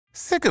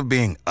Sick of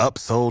being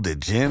upsold at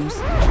gyms?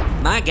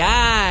 My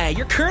guy,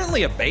 you're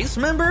currently a base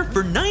member?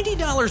 For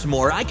 $90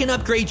 more, I can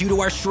upgrade you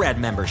to our Shred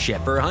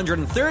membership. For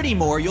 $130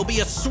 more, you'll be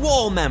a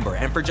Swole member.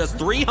 And for just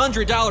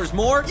 $300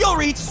 more, you'll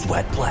reach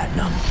Sweat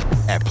Platinum.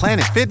 At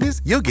Planet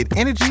Fitness, you'll get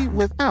energy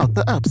without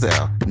the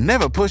upsell.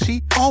 Never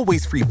pushy,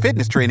 always free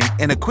fitness training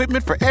and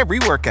equipment for every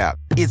workout.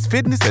 It's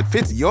fitness that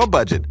fits your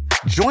budget.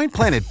 Join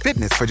Planet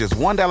Fitness for just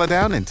 $1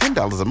 down and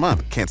 $10 a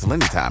month. Cancel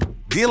anytime.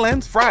 Deal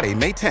ends Friday,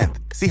 May 10th.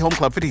 See Home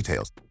Club for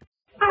details.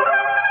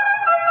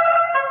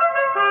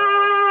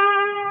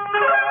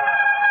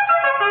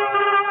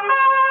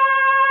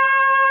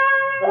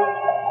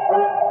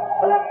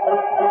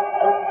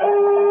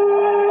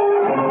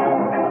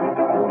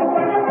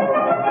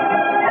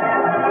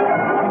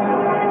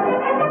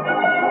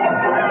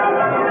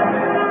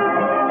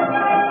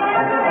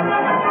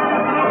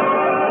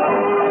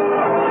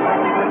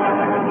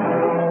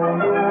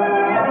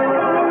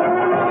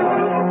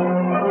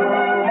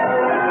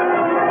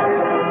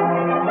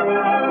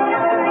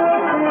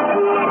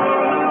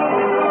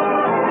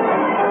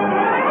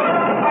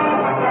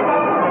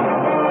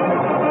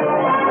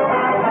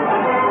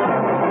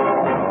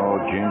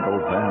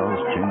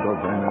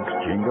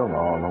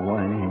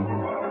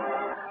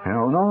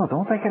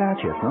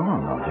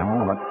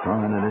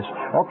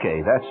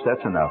 Okay,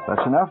 that's enough.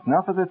 That's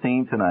enough of the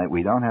theme tonight.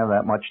 We don't have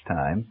that much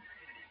time,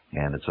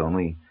 and it's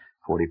only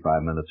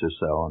 45 minutes or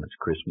so, and it's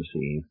Christmas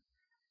Eve.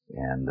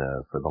 And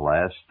for the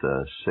last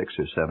 6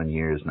 or 7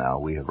 years now,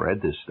 we have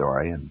read this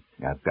story, and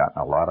I've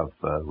gotten a lot of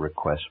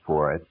requests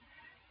for it.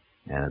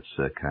 And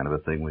it's kind of a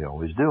thing we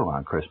always do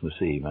on Christmas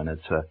Eve. And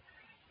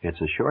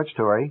it's a short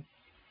story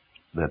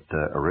that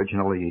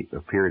originally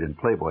appeared in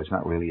Playboy. It's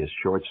not really a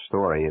short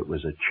story. It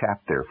was a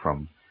chapter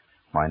from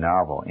my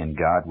novel, In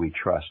God We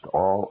Trust,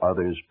 All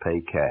Others Pay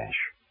Cash.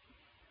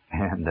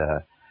 And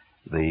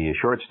the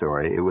short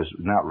story, it was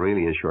not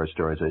really a short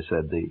story. As I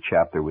said, the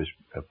chapter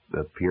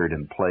appeared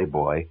in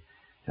Playboy,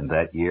 and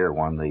that year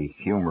won the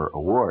Humor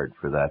Award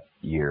for that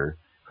year,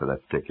 for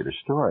that particular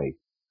story.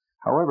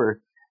 However,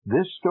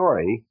 this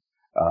story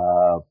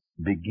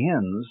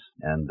begins,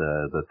 and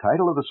the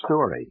title of the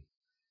story,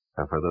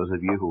 for those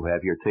of you who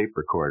have your tape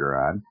recorder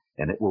on,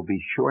 and it will be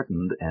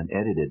shortened and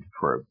edited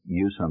for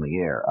use on the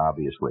air,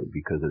 obviously,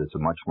 because it's a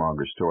much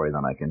longer story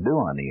than I can do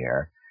on the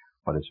air,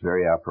 but it's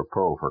very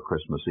apropos for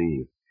Christmas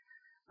Eve.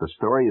 The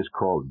story is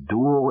called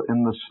Duel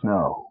in the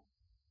Snow,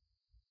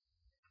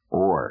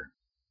 or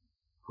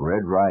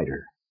Red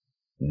Ryder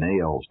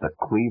Nails the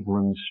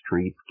Cleveland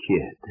Street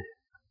Kid.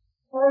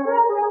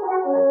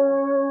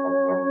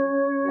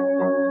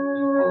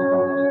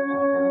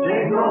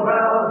 Jingle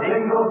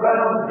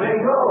bells,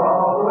 jingle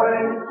all the way.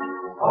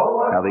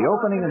 Now, the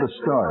opening of the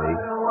story,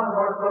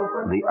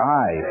 the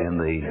I in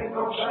the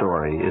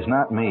story is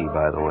not me,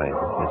 by the way.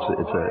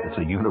 It's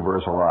a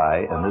universal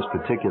I, and this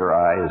particular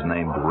I is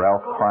named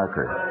Ralph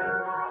Parker,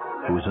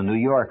 who's a New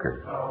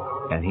Yorker,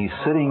 and he's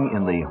sitting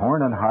in the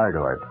Horn and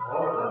Hardart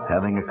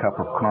having a cup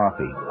of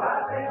coffee,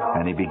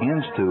 and he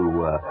begins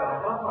to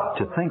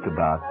think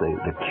about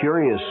the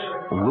curious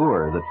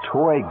lure that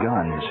toy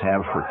guns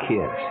have for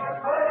kids.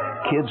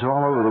 Kids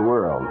all over the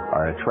world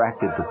are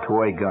attracted to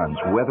toy guns,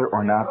 whether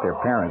or not their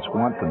parents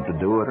want them to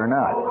do it or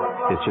not.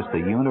 It's just a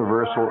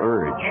universal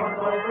urge.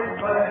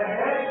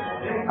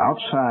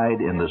 Outside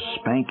in the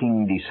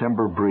spanking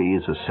December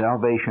breeze, a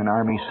Salvation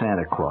Army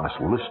Santa Claus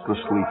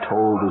listlessly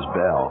tolled his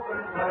bell,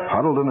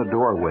 huddled in a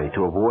doorway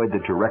to avoid the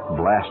direct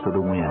blast of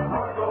the wind.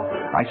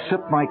 I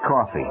sipped my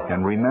coffee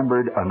and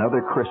remembered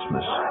another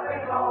Christmas,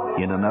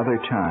 in another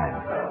time,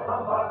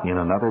 in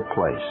another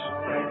place,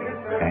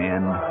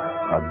 and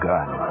a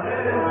gun.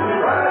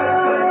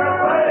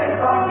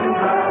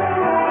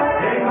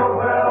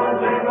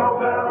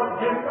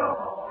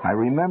 I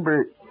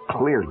remember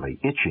clearly,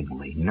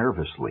 itchingly,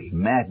 nervously,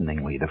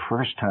 maddeningly the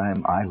first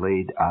time I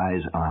laid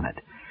eyes on it,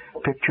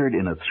 pictured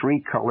in a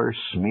 3-color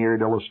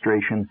smeared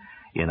illustration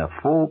in a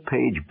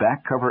full-page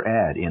back cover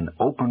ad in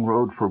Open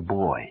Road for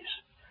Boys,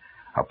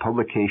 a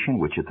publication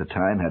which at the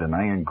time had an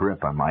iron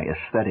grip on my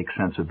aesthetic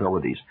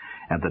sensibilities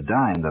and the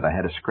dime that I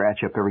had to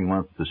scratch up every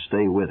month to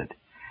stay with it.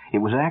 It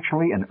was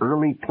actually an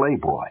early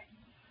Playboy.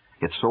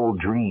 It sold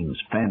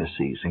dreams,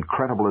 fantasies,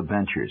 incredible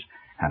adventures,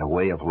 and a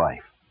way of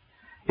life.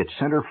 Its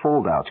center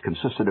foldouts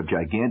consisted of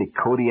gigantic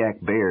Kodiak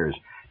bears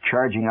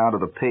charging out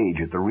of the page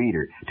at the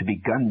reader to be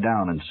gunned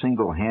down in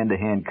single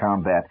hand-to-hand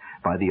combat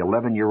by the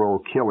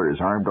 11-year-old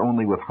killers armed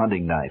only with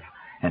hunting knife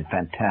and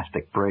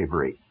fantastic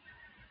bravery.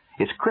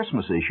 Its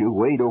Christmas issue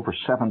weighed over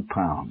 7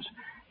 pounds,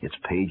 its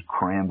page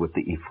crammed with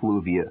the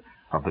effluvia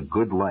of the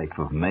good life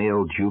of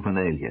male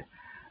juvenilia,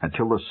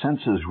 until the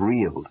senses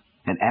reeled,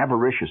 and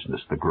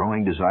avariciousness, the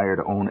growing desire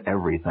to own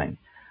everything,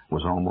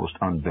 was almost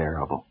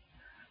unbearable.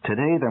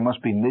 Today there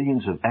must be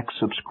millions of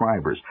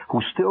ex-subscribers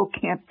who still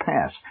can't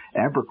pass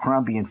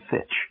Abercrombie &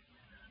 Fitch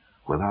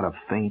without a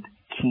faint,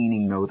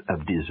 keening note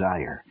of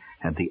desire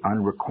and the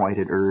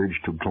unrequited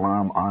urge to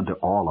glom onto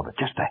all of it,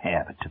 just to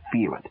have it, to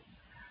feel it.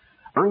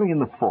 Early in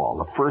the fall,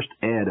 the first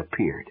ad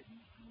appeared.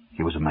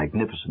 He was a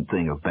magnificent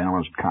thing of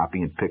balanced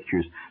copy and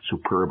pictures,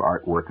 superb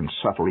artwork, and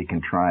subtly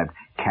contrived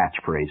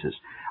catchphrases.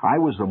 I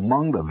was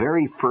among the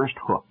very first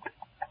hooked.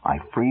 I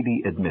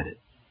freely admit it.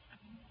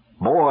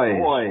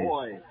 Boys,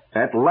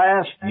 at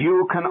last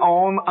you can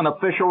own an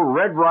official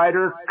Red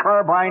Ryder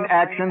carbine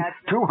action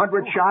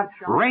 200-shot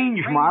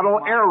range model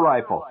air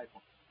rifle.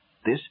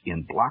 This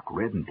in block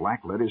red and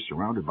black letters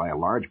surrounded by a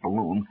large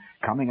balloon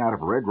coming out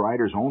of Red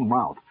Ryder's own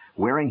mouth,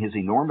 wearing his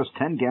enormous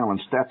 10-gallon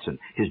Stetson,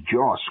 his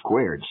jaw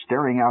squared,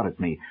 staring out at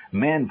me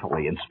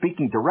manfully and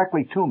speaking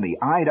directly to me,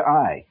 eye to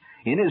eye.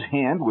 In his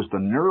hand was the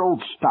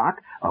knurled stock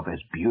of as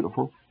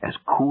beautiful, as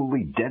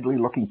coolly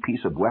deadly-looking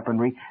piece of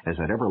weaponry as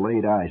I'd ever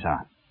laid eyes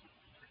on.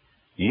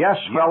 Yes,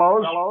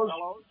 fellows,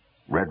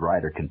 Red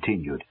Ryder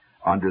continued,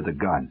 under the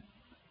gun.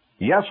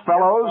 Yes,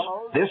 fellows,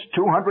 this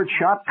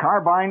 200-shot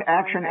carbine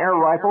action air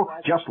rifle,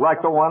 just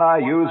like the one I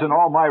use in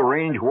all my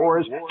range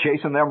wars,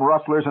 chasing them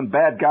rustlers and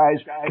bad guys,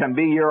 can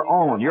be your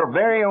own, your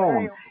very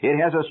own. It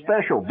has a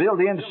special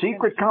built-in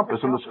secret compass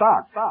in the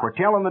stock for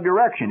telling the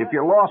direction if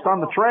you're lost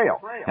on the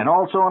trail, and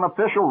also an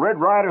official Red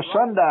Ryder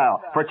sundial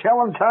for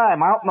telling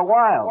time out in the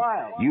wild.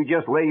 You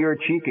just lay your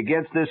cheek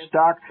against this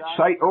stock,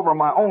 sight over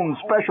my own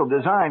special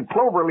design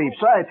cloverleaf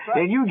sight,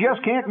 and you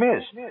just can't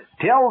miss.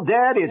 Tell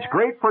Dad it's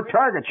great for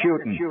target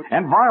shooting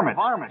and varmints,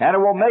 and it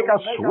will make a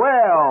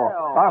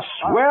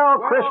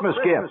swell Christmas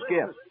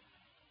gift.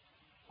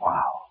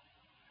 Wow.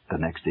 The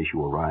next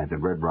issue arrived,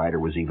 and Red Ryder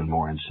was even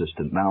more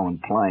insistent, now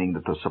implying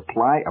that the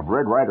supply of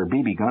Red Ryder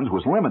BB guns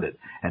was limited,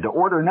 and to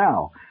order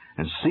now,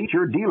 and see if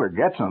your dealer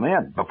gets them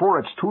in before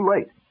it's too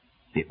late.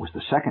 It was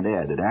the second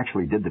ad that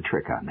actually did the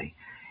trick on me.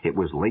 It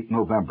was late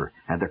November,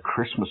 and the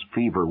Christmas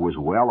fever was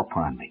well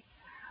upon me.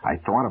 I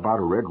thought about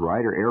a Red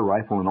Ryder air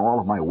rifle in all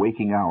of my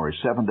waking hours,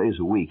 7 days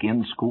a week,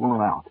 in school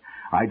and out.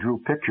 I drew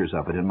pictures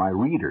of it in my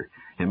reader,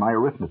 in my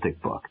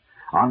arithmetic book,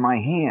 on my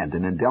hand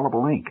in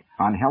indelible ink,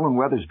 on Helen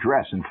Weather's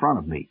dress in front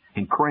of me,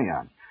 in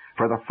crayon.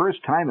 For the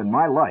first time in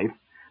my life,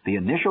 the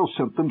initial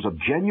symptoms of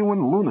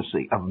genuine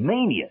lunacy, of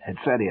mania, had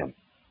set in.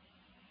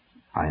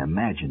 I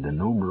imagined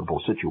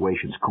innumerable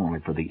situations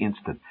calling for the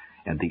instant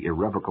and the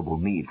irrevocable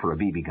need for a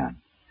BB gun.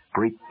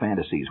 Great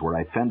fantasies where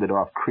I fended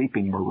off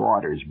creeping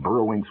marauders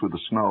burrowing through the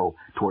snow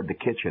toward the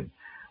kitchen,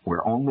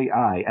 where only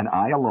I, and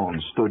I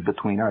alone, stood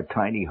between our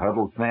tiny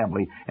huddled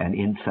family and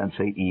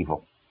insensate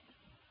evil.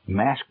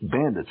 Masked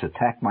bandits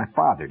attacked my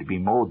father to be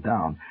mowed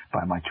down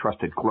by my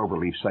trusted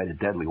cloverleaf-sighted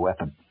deadly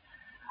weapon.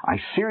 I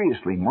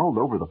seriously mulled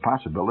over the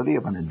possibility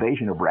of an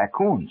invasion of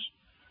raccoons,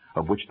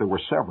 of which there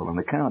were several in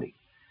the county.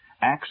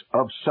 Acts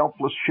of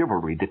selfless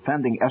chivalry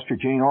defending Esther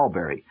Jane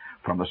Albury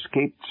from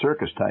escaped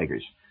circus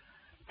tigers.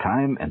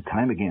 Time and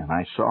time again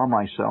I saw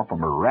myself a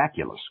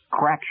miraculous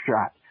crack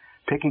shot,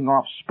 picking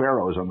off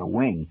sparrows on the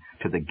wing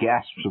to the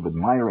gasps of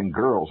admiring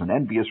girls and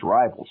envious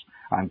rivals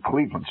on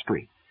Cleveland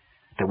Street.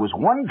 There was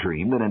one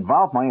dream that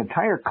involved my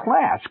entire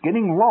class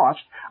getting lost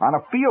on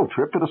a field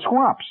trip to the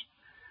swamps,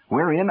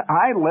 wherein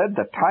I led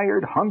the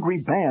tired, hungry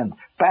band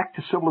back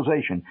to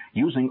civilization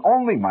using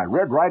only my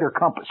Red Ryder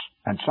compass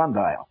and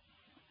sundial.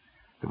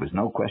 There was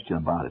no question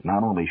about it.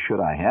 Not only should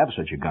I have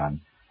such a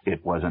gun,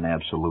 it was an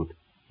absolute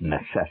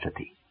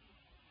necessity.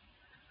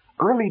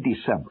 Early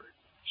December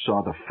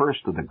saw the first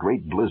of the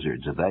great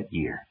blizzards of that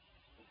year.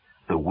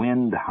 The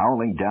wind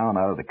howling down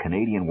out of the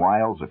Canadian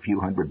wilds a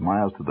few hundred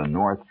miles to the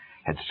north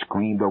had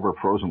screamed over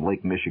frozen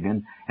Lake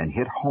Michigan and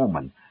hit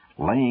Holmen,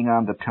 laying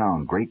on the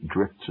town great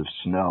drifts of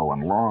snow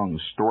and long,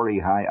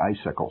 story-high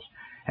icicles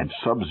and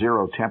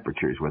sub-zero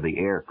temperatures where the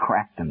air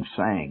cracked and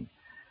sang.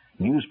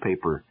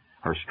 Newspaper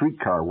or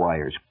streetcar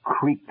wires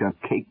creaked on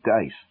caked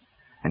ice,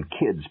 and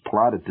kids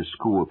plodded to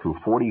school through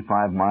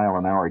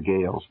 45-mile-an-hour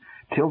gales,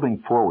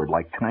 tilting forward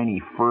like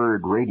tiny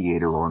furred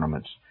radiator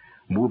ornaments,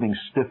 moving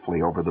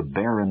stiffly over the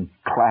barren,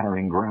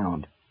 clattering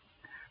ground.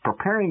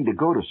 Preparing to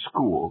go to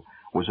school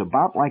was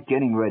about like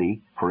getting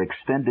ready for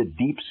extended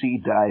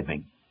deep-sea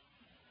diving.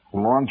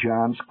 Long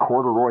johns,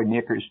 corduroy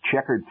knickers,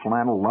 checkered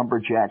flannel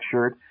lumberjack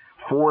shirt,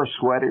 4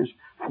 sweaters,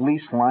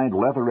 fleece-lined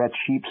leatherette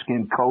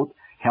sheepskin coat,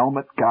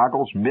 helmet,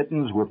 goggles,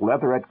 mittens with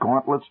leatherette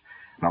gauntlets,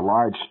 and a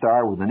large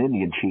star with an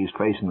Indian chief's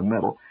face in the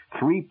middle,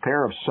 3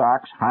 pair of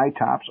socks, high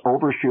tops,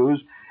 overshoes,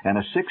 and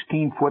a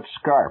 16-foot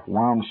scarf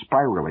wound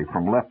spirally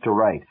from left to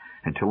right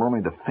until only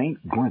the faint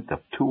glint of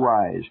 2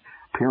 eyes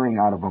peering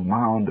out of a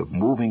mound of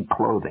moving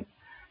clothing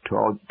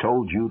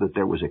told you that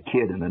there was a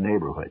kid in the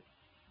neighborhood.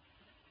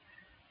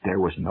 There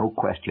was no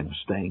question of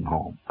staying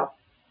home.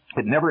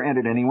 It never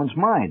entered anyone's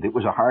mind. It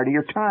was a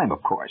hardier time,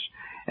 of course,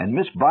 and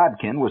Miss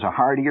Bodkin was a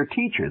hardier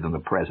teacher than the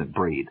present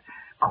breed.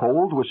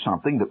 Cold was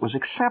something that was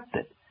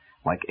accepted,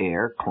 like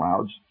air,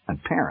 clouds,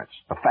 and parents,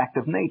 a fact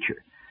of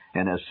nature,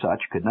 and as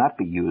such could not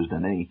be used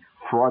in any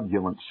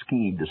fraudulent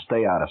scheme to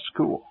stay out of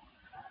school.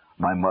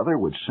 My mother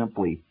would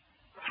simply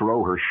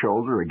throw her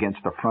shoulder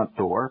against the front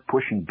door,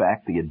 pushing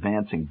back the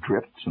advancing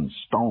drifts and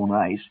stone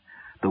ice,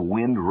 the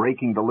wind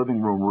raking the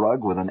living room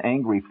rug with an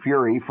angry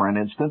fury for an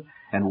instant,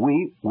 and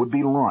we would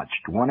be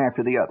launched, one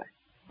after the other,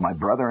 my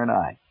brother and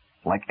I,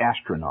 like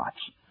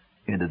astronauts,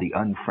 into the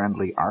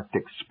unfriendly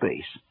Arctic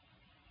space.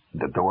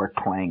 The door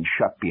clanged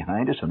shut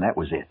behind us, and that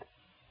was it.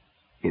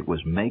 It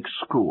was make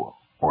school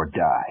or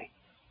die.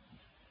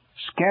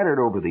 Scattered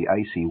over the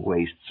icy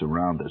wastes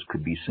around us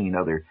could be seen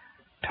other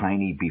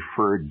tiny,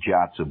 befurred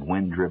jots of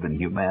wind-driven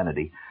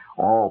humanity,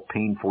 all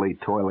painfully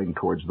toiling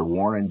towards the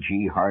Warren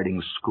G.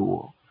 Harding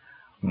School,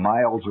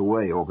 miles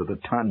away over the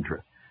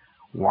tundra,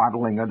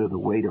 waddling under the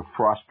weight of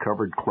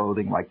frost-covered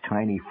clothing like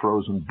tiny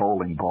frozen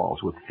bowling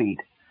balls with feet.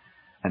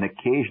 An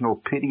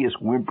occasional piteous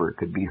whimper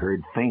could be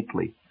heard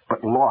faintly,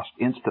 but lost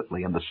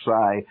instantly in the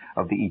sigh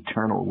of the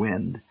eternal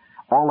wind.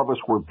 All of us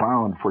were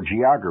bound for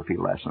geography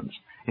lessons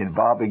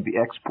involving the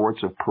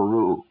exports of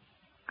Peru,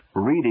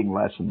 reading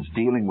lessons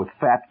dealing with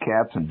fat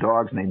cats and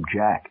dogs named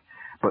Jack.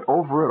 But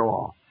over it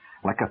all,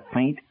 like a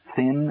faint,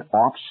 thin,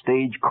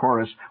 off-stage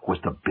chorus, was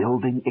the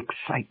building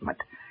excitement.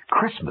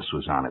 Christmas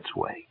was on its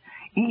way.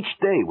 Each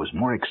day was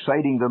more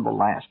exciting than the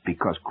last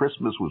because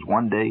Christmas was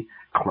one day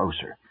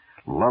closer.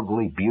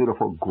 Lovely,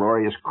 beautiful,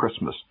 glorious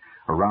Christmas,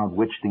 around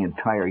which the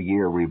entire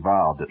year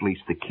revolved, at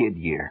least the kid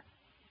year.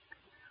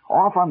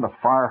 Off on the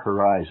far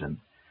horizon,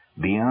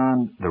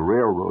 beyond the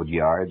railroad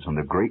yards and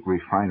the great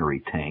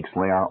refinery tanks,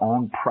 lay our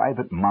own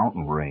private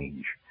mountain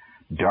range,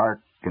 dark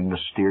and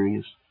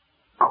mysterious,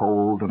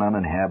 cold and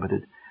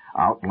uninhabited,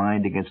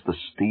 outlined against the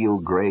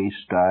steel-gray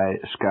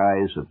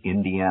skies of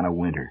Indiana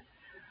winter.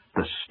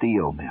 The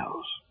steel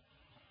mills.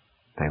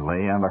 They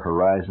lay on the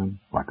horizon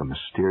like a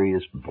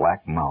mysterious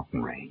black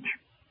mountain range.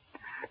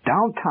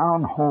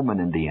 Downtown Holmen,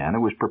 Indiana,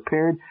 was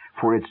prepared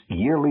for its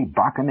yearly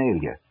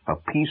bacchanalia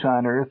of peace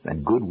on earth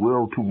and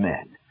goodwill to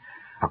men.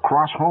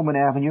 Across Holmen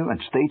Avenue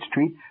and State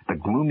Street, the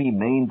gloomy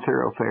main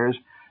thoroughfares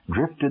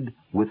drifted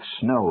with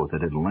snow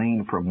that had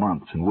lain for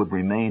months and would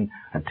remain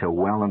until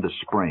well into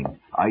spring.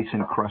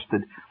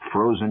 Ice-encrusted,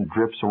 frozen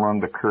drifts along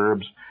the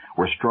curbs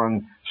were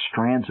strung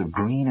strands of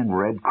green and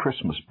red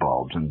Christmas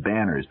bulbs and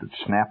banners that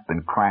snapped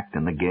and cracked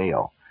in the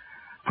gale.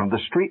 From the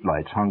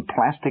streetlights hung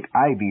plastic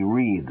ivy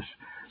wreaths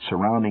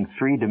surrounding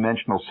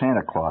three-dimensional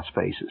Santa Claus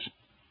faces.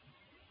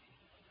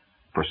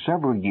 For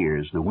several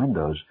years, the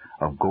windows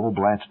of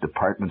Goldblatt's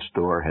department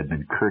store had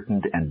been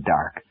curtained and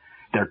dark.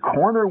 Their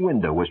corner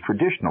window was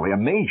traditionally a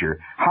major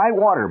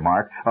high-water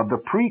mark of the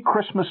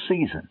pre-Christmas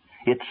season.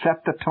 It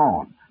set the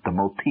tone, the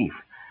motif,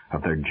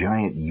 of their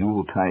giant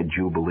Yuletide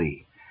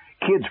jubilee.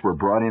 Kids were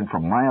brought in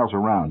from miles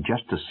around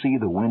just to see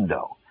the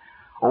window.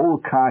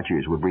 Old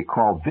codgers would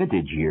recall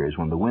vintage years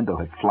when the window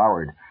had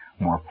flowered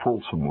more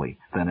fulsomely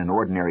than in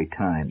ordinary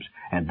times,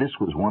 and this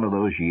was one of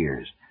those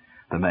years.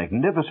 The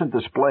magnificent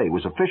display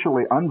was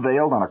officially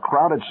unveiled on a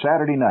crowded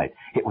Saturday night.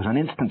 It was an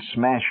instant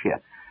smash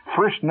hit.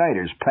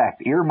 First-nighters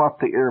packed earmuff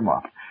to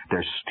earmuff,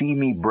 their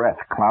steamy breath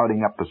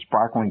clouding up the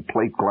sparkling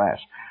plate glass,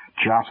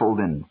 jostled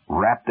in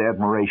rapt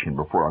admiration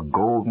before a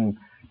golden,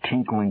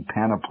 tinkling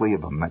panoply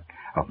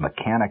of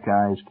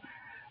mechanized,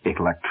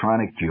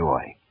 electronic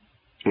joy.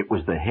 It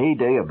was the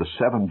heyday of the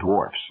Seven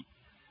Dwarfs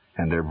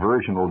and their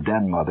virginal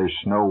den mother,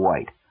 Snow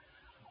White.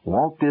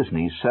 Walt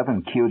Disney's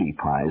 7 cutie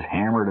pies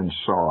hammered and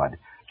sawed,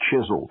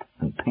 chiseled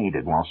and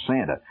painted, while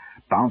Santa,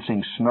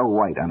 bouncing Snow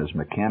White on his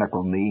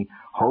mechanical knee,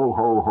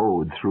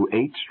 ho-ho-hoed through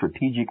 8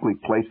 strategically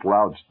placed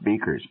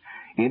loudspeakers,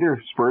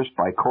 interspersed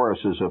by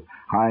choruses of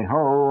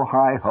hi-ho,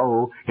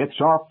 hi-ho,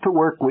 it's off to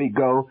work we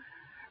go.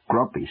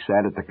 Grumpy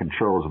sat at the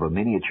controls of a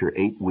miniature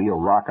 8-wheel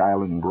Rock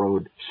Island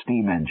Road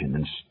steam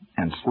engine,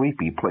 and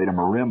Sleepy played a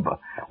marimba,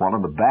 while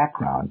in the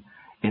background,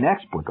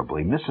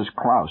 inexplicably, Mrs.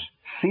 Klaus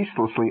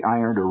ceaselessly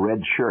ironed a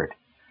red shirt.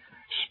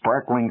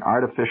 Sparkling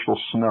artificial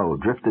snow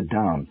drifted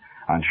down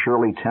on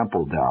Shirley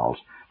Temple dolls,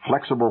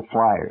 flexible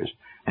flyers,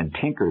 and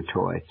Tinker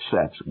toy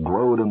sets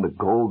glowed in the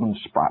golden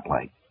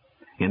spotlight.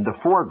 In the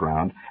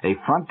foreground, a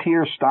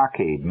frontier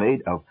stockade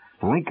made of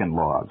Lincoln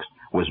logs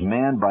was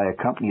manned by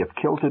a company of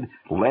kilted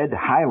lead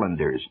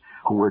Highlanders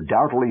who were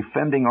doubtfully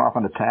fending off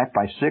an attack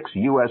by 6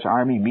 U.S.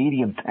 Army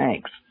medium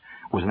tanks.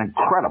 It was an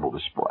incredible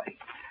display.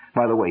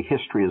 By the way,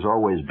 history has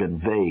always been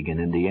vague in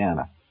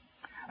Indiana.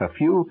 A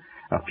few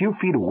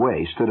feet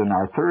away stood an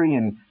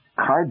Arthurian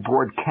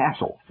cardboard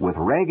castle with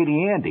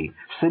Raggedy Andy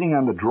sitting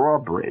on the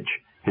drawbridge,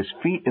 his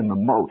feet in the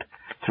moat,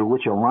 through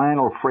which a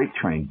Lionel freight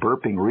train,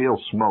 burping real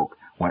smoke,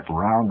 went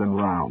round and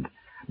round.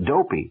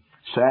 Dopey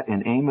sat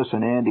in Amos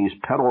and Andy's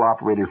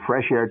pedal-operated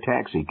fresh air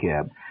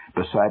taxicab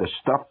beside a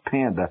stuffed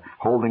panda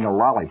holding a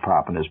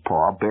lollipop in his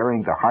paw,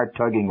 bearing the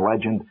heart-tugging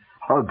legend,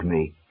 "Hug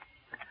Me."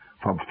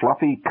 From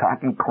fluffy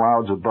cotton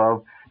clouds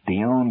above,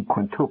 Dione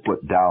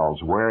quintuplet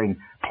dolls wearing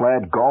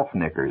plaid golf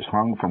knickers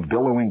hung from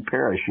billowing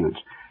parachutes,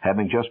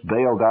 having just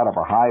bailed out of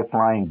a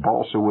high-flying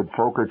balsa wood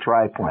Fokker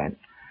triplane.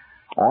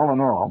 All in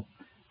all,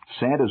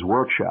 Santa's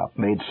workshop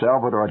made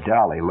Salvador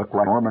Dali look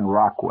like Norman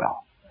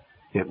Rockwell.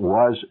 It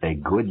was a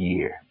good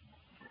year.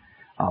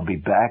 I'll be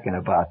back in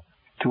about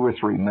 2 or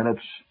 3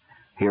 minutes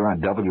here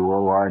on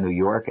WOR New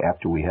York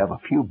after we have a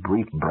few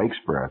brief breaks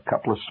for a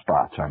couple of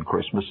spots on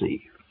Christmas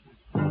Eve.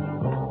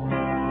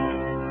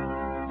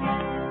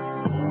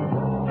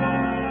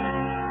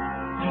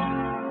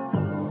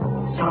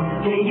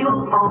 Someday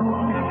you'll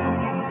own,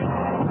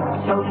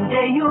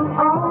 someday you'll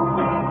own,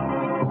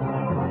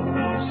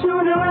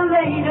 Sooner or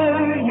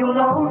later, you'll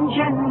own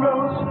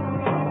Generals.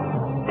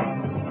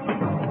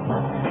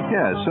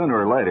 Yeah, sooner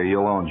or later,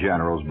 you'll own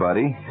Generals,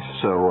 buddy.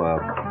 So,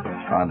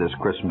 on this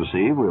Christmas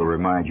Eve, we'll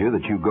remind you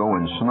that you go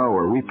in snow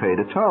or we pay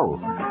to tow.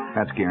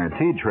 That's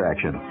guaranteed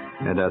traction.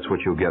 And that's what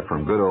you'll get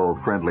from good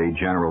old friendly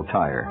General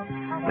Tire.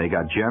 They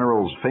got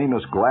General's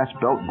famous glass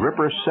belt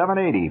gripper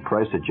 780,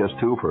 priced at just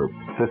 $2 for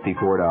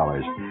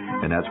 $54.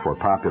 And that's for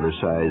popular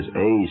size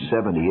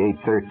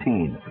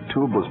A7813,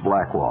 tubeless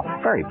Blackwall.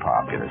 Very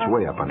popular. It's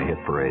way up on the hit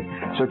parade.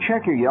 So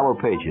check your yellow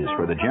pages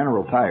for the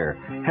General Tire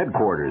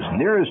headquarters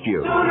nearest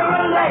you. Sooner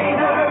or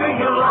later,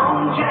 you'll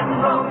own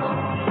Generals.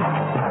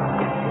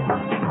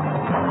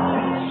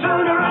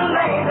 Sooner or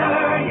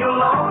later,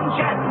 you'll own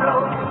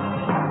Generals.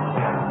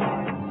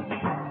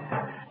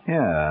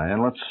 Yeah,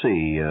 and let's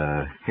see.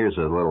 Here's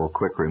a little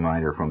quick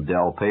reminder from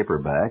Dell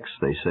Paperbacks.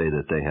 They say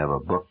that they have a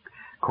book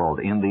called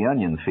In the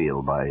Onion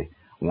Field by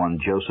one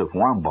Joseph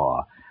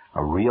Wambaugh,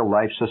 a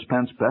real-life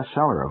suspense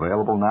bestseller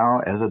available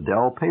now as a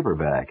Dell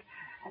paperback.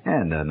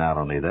 And not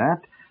only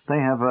that, they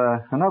have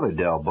another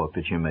Dell book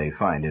that you may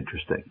find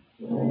interesting.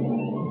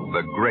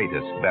 The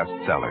greatest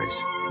bestsellers.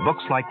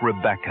 Books like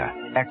Rebecca,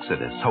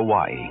 Exodus,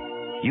 Hawaii.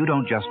 You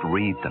don't just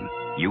read them,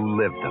 you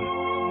live them.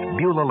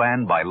 Beulah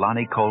Land by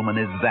Lonnie Coleman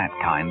is that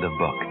kind of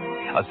book.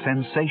 A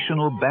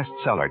sensational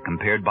bestseller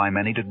compared by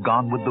many to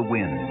Gone with the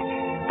Wind.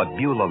 But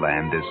Beulah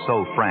Land is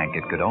so frank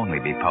it could only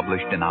be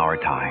published in our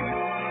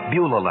time.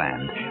 Beulah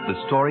Land,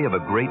 the story of a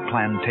great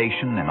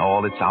plantation in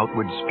all its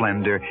outward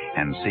splendor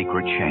and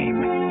secret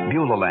shame.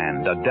 Beulah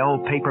Land, a Dell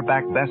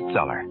paperback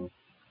bestseller.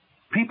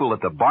 People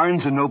at the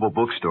Barnes & Noble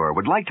bookstore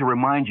would like to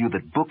remind you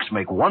that books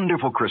make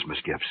wonderful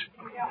Christmas gifts.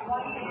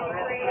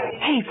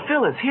 Hey,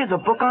 Phyllis, here's a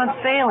book on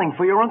sailing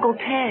for your Uncle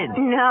Ted.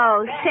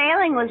 No,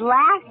 sailing was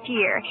last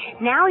year.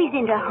 Now he's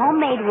into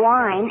homemade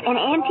wine and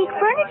antique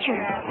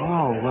furniture.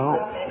 Oh, well,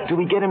 do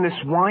we get him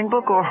this wine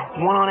book or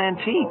one on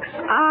antiques?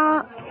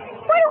 Why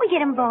don't we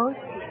get him both?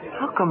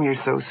 How come you're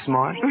so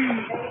smart?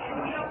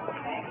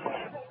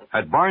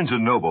 At Barnes &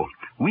 Noble,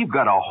 we've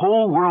got a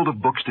whole world of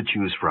books to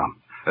choose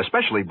from,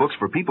 especially books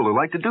for people who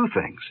like to do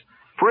things.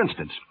 For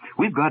instance,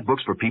 we've got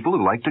books for people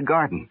who like to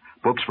garden,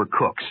 books for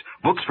cooks,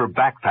 books for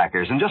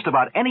backpackers, and just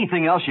about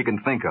anything else you can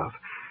think of.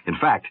 In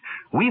fact,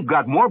 we've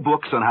got more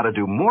books on how to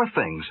do more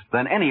things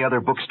than any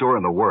other bookstore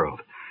in the world.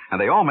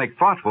 And they all make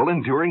thoughtful,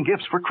 enduring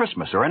gifts for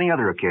Christmas or any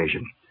other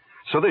occasion.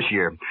 So this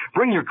year,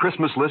 bring your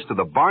Christmas list to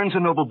the Barnes &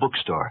 Noble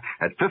bookstore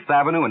at 5th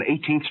Avenue and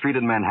 18th Street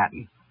in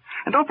Manhattan.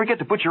 And don't forget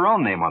to put your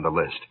own name on the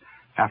list.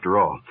 After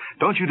all,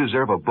 don't you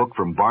deserve a book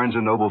from Barnes &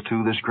 Noble,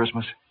 too, this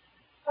Christmas?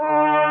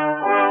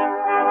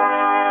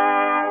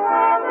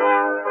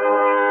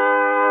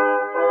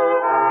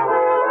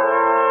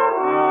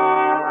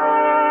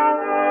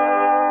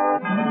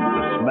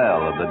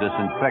 The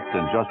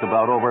disinfectant just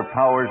about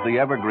overpowers the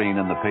evergreen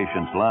in the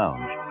patient's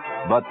lounge.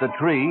 But the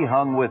tree,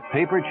 hung with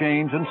paper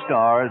chains and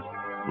stars,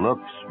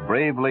 looks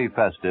bravely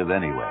festive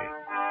anyway.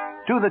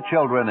 To the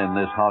children in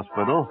this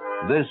hospital,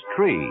 this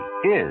tree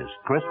is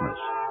Christmas.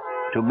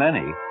 To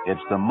many,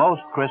 it's the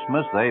most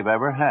Christmas they've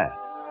ever had.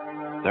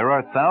 There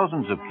are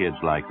thousands of kids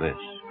like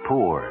this,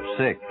 poor,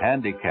 sick,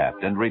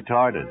 handicapped, and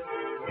retarded,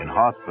 in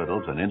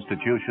hospitals and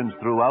institutions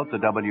throughout the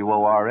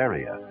WOR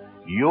area.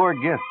 Your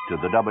gift to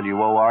the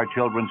WOR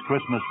Children's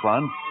Christmas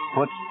Fund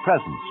puts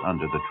presents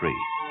under the tree.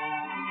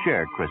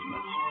 Share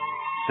Christmas.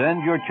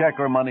 Send your check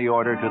or money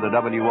order to the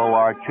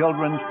WOR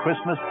Children's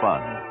Christmas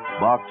Fund,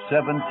 Box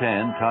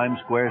 710, Times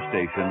Square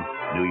Station,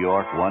 New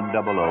York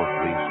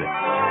 10036.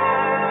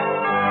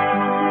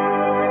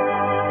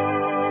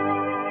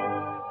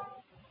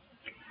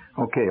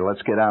 Okay,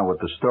 let's get on with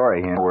the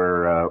story here.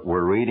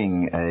 We're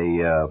reading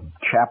a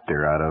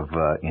chapter out of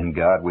In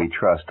God We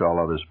Trust, All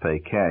Others Pay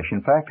Cash.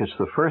 In fact, it's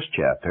the first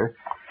chapter,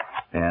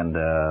 and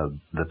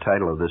the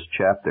title of this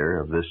chapter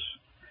of this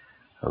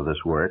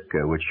work,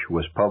 which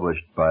was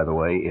published, by the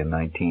way, in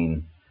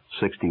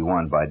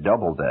 1961 by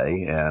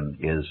Doubleday, and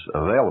is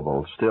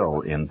available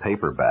still in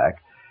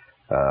paperback.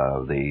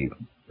 The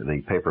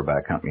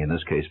paperback company in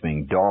this case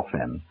being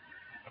Dolphin.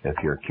 If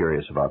you're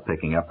curious about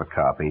picking up a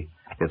copy,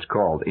 it's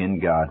called In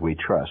God We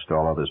Trust,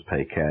 All Others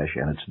Pay Cash,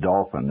 and it's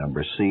Dolphin,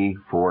 number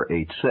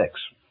C486.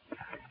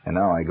 And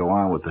now I go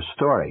on with the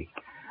story.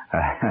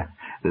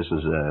 This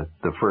is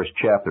the first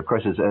chapter. Of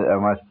course, I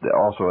must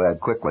also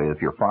add quickly,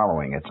 if you're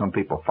following it, some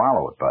people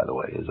follow it, by the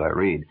way, as I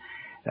read.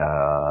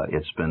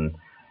 It's been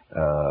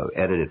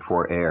edited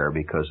for air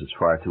because it's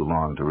far too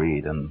long to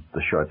read in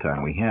the short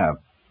time we have.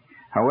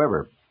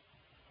 However,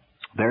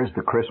 there's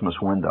the Christmas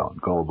window,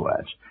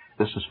 Goldblatt's.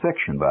 This is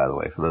fiction, by the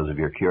way, for those of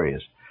you who are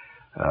curious.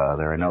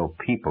 There are no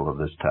people of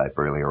this type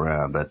really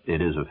around, but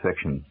it is a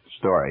fiction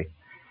story,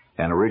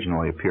 and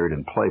originally appeared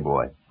in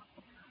Playboy.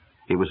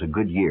 It was a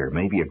good year,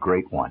 maybe a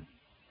great one.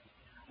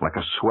 Like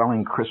a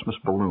swelling Christmas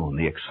balloon,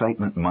 the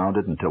excitement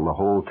mounted until the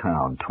whole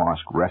town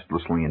tossed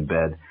restlessly in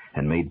bed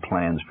and made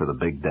plans for the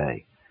big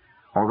day.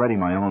 Already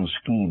my own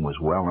scheme was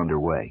well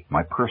underway,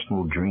 my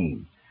personal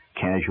dream.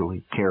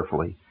 Casually,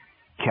 carefully,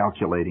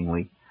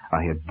 calculatingly,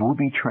 I had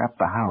booby-trapped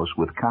the house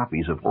with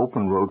copies of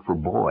Open Road for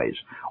Boys,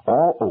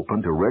 all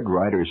open to Red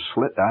Ryder's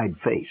slit-eyed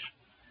face.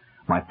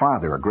 My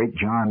father, a great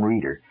John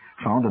reader,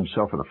 found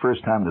himself for the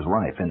first time in his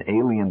life in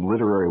alien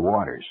literary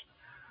waters.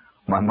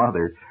 My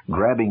mother,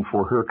 grabbing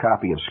for her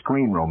copy of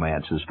Screen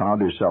Romances,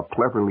 found herself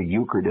cleverly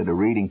euchred into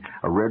reading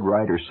a Red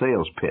Ryder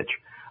sales pitch.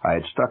 I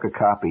had stuck a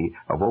copy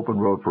of Open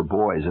Road for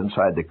Boys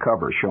inside the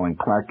cover, showing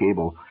Clark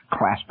Gable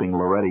clasping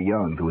Loretta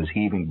Young to his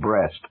heaving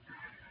breast.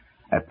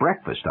 At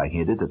breakfast, I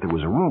hinted that there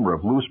was a rumor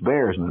of loose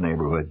bears in the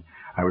neighborhood.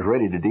 I was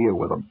ready to deal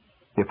with them,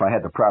 if I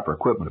had the proper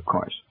equipment, of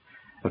course.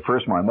 At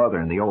first, my mother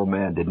and the old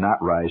man did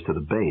not rise to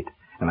the bait,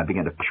 and I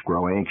began to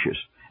grow anxious,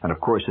 and of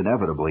course,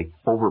 inevitably,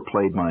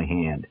 overplayed my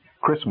hand.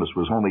 Christmas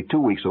was only 2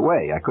 weeks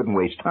away. I couldn't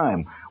waste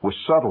time with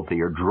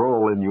subtlety or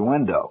droll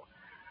innuendo.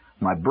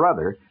 My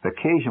brother,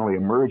 occasionally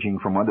emerging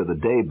from under the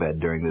daybed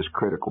during this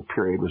critical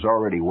period, was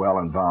already well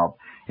involved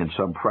in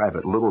some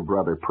private little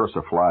brother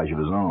persiflage of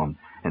his own,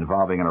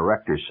 involving an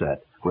erector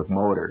set with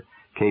motor,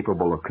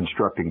 capable of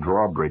constructing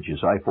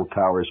drawbridges, Eiffel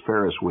Towers,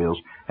 Ferris wheels,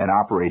 and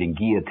operating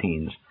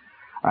guillotines.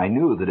 I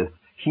knew that if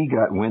he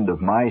got wind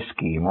of my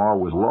scheme, all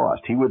was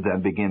lost. He would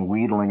then begin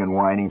wheedling and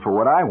whining for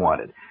what I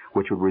wanted,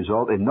 which would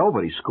result in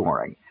nobody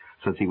scoring,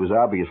 since he was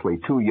obviously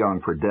too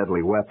young for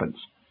deadly weapons.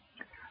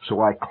 So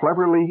I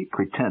cleverly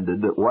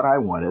pretended that what I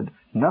wanted,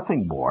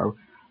 nothing more,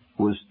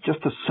 was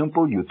just a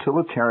simple,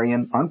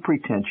 utilitarian,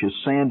 unpretentious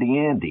Sandy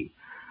Andy,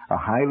 a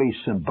highly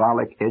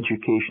symbolic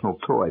educational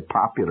toy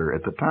popular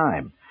at the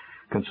time,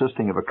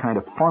 consisting of a kind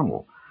of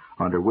funnel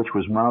under which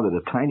was mounted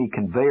a tiny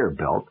conveyor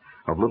belt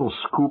of little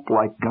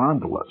scoop-like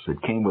gondolas.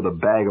 It came with a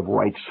bag of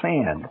white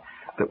sand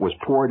that was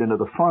poured into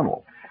the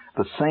funnel.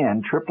 The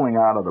sand, trickling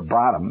out of the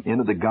bottom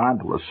into the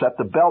gondola, set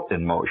the belt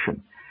in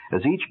motion.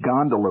 As each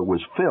gondola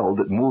was filled,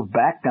 it moved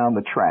back down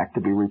the track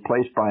to be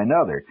replaced by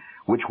another,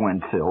 which,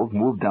 when filled,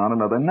 moved down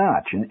another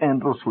notch, and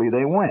endlessly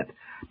they went,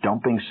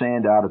 dumping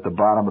sand out at the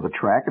bottom of the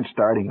track and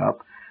starting up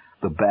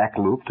the back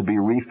loop to be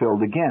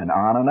refilled again,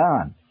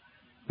 on,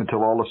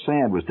 until all the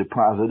sand was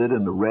deposited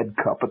in the red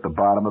cup at the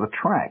bottom of the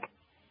track.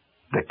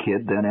 The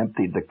kid then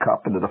emptied the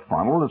cup into the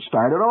funnel and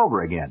started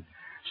over again,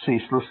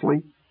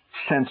 ceaselessly,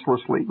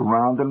 senselessly,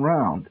 round and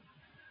round.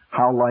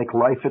 How like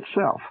life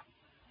itself.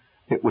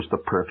 It was the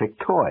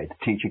perfect toy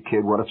to teach a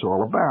kid what it's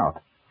all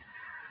about.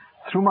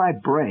 Through my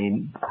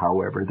brain,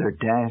 however, there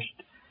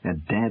dashed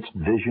and danced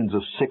visions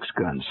of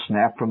six-guns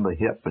snapped from the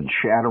hip and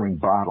shattering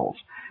bottles,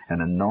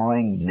 and a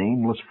gnawing,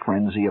 nameless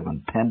frenzy of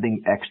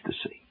impending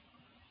ecstasy.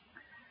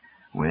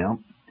 Well,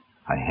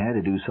 I had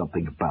to do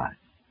something about it.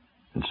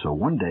 And so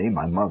one day,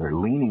 my mother,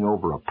 leaning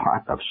over a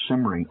pot of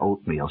simmering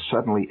oatmeal,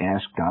 suddenly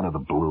asked out of the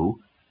blue,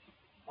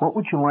 "What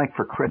would you like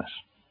for Christmas?"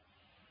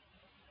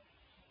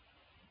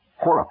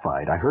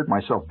 Horrified, I heard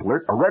myself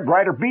blurt, "A Red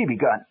Ryder BB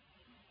gun."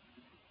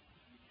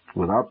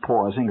 Without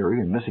pausing or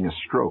even missing a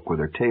stroke with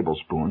her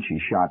tablespoon, she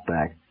shot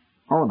back,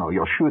 "Oh no,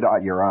 you'll shoot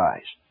out your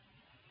eyes."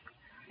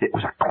 It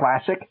was a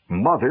classic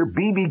mother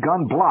BB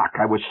gun block.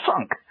 I was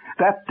sunk.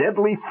 That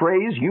deadly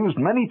phrase, used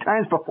many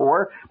times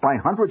before by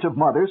hundreds of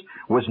mothers,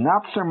 was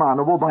not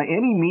surmountable by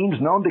any means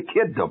known to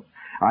kiddom.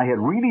 I had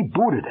really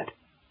booted it.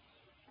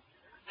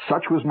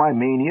 Such was my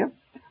mania,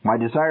 my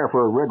desire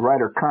for a Red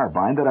Ryder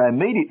carbine, that I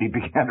immediately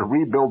began to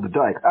rebuild the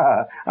dike.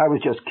 I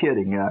was just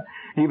kidding.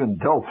 Even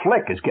though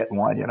Flick is getting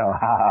one,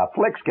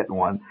 Flick's getting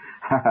one.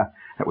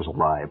 That was a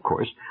lie, of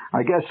course.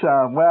 I guess,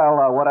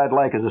 what I'd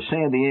like is a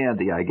Sandy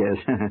Andy, I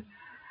guess.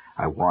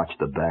 I watched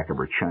the back of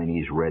her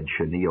Chinese red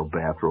chenille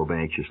bathrobe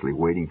anxiously,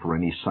 waiting for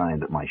any sign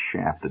that my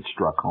shaft had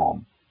struck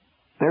home.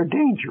 They're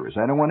dangerous.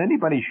 I don't want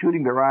anybody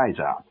shooting their eyes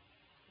out.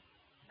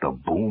 The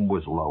boom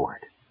was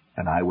lowered,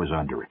 and I was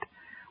under it.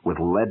 With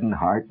leaden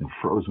heart and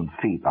frozen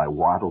feet, I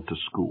waddled to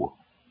school.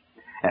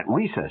 At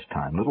recess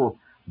time, little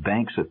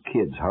banks of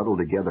kids huddled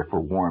together for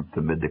warmth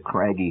amid the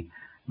craggy,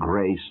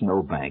 gray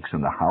snowbanks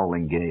and the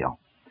howling gale.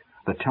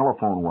 The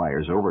telephone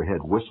wires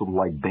overhead whistled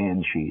like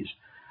banshees,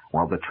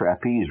 while the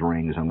trapeze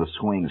rings on the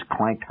swings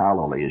clanked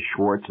hollowly as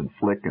Schwartz and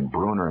Flick and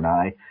Bruner and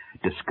I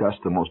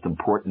discussed the most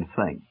important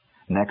thing,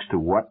 next to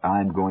what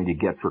I'm going to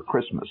get for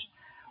Christmas,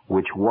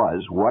 which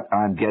was what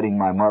I'm getting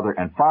my mother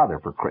and father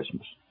for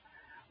Christmas.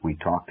 We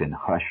talked in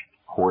hushed,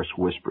 hoarse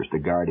whispers to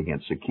guard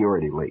against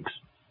security leaks.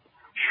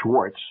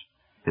 Schwartz,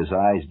 his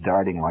eyes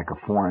darting like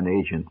a foreign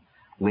agent,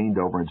 leaned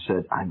over and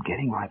said, "I'm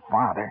getting my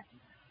father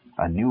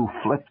a new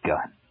flit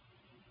gun."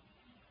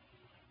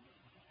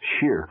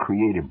 Sheer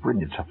creative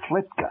brilliance. A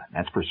flit gun.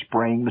 That's for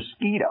spraying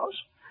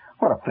mosquitoes.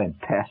 What a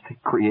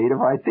fantastic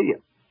creative idea.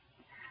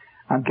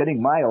 "I'm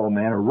getting my old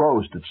man a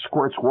rose that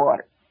squirts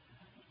water,"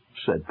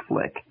 said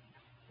Flick.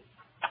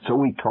 So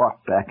we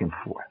talked back and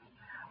forth.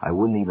 I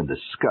wouldn't even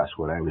discuss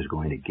what I was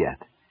going to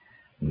get.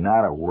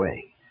 Not a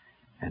way.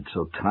 And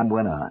so time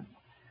went on.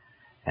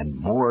 And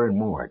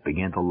more it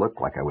began to look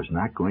like I was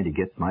not going to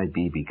get my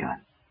BB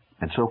gun.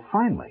 And so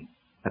finally,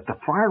 at the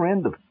far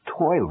end of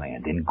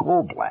Toyland in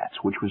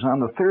Goldblatt's, which was on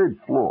the 3rd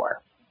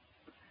floor,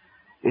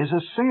 is a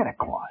Santa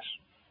Claus.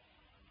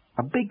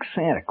 A big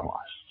Santa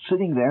Claus,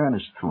 sitting there on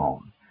his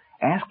throne,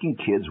 asking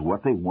kids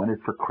what they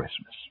wanted for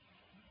Christmas.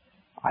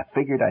 I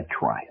figured I'd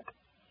try it.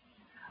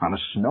 On a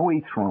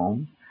snowy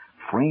throne,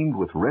 framed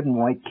with red and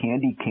white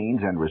candy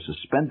canes under a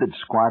suspended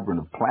squadron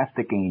of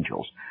plastic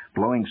angels,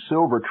 blowing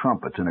silver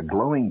trumpets in a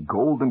glowing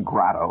golden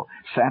grotto,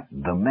 sat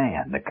the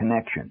man, the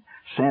connection,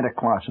 Santa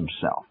Claus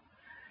himself.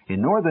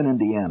 In northern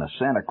Indiana,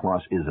 Santa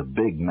Claus is a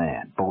big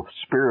man, both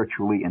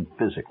spiritually and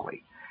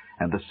physically,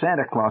 and the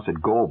Santa Claus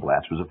at Gold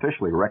Blast was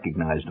officially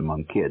recognized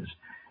among kids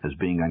as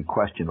being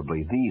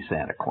unquestionably the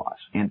Santa Claus,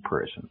 in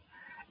person.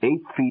 8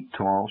 feet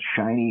tall,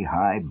 shiny,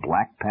 high,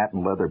 black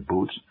patent leather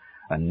boots,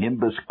 a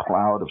nimbus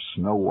cloud of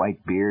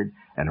snow-white beard,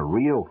 and a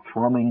real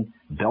thrumming,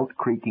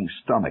 belt-creaking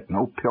stomach.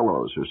 No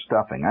pillows or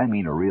stuffing. I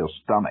mean a real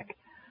stomach.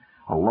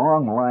 A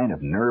long line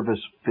of nervous,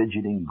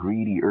 fidgeting,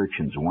 greedy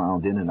urchins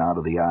wound in and out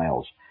of the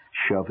aisles,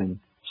 shoving,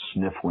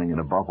 sniffling, and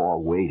above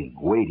all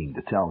waiting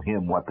to tell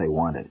him what they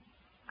wanted.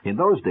 In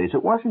those days,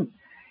 it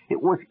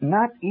was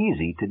not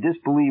easy to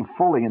disbelieve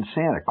fully in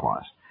Santa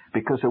Claus,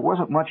 because there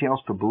wasn't much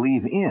else to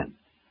believe in.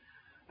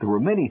 There were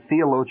many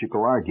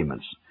theological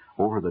arguments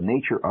over the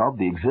nature of,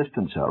 the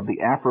existence of,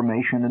 the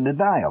affirmation and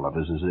denial of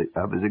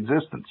his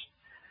existence.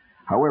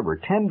 However,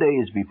 10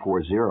 days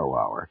before 0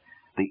 hour,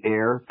 the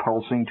air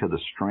pulsing to the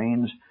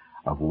strains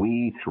of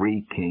 "We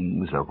Three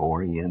Kings of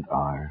Orient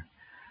Are,"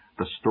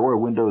 the store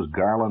windows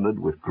garlanded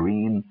with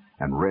green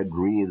and red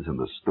wreaths, and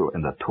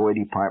the toy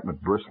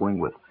department bristling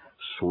with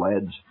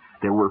sleds,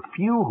 there were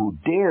few who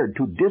dared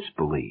to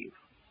disbelieve.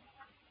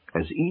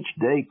 As each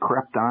day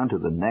crept on to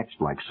the next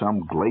like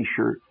some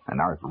glacier, an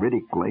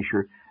arthritic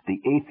glacier,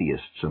 the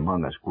atheists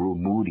among us grew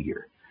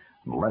moodier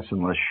and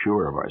less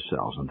sure of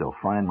ourselves, until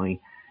finally,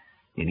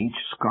 in each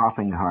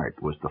scoffing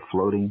heart was the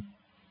floating,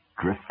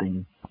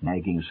 drifting,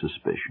 nagging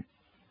suspicion.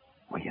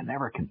 Well, you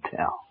never can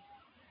tell.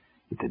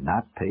 It did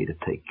not pay to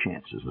take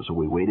chances, and so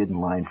we waited in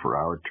line for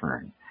our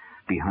turn.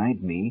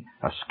 Behind me,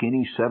 a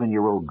skinny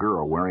 7-year-old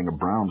girl wearing a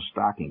brown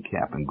stocking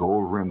cap and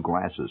gold-rimmed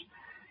glasses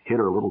hit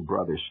her little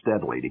brother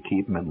steadily to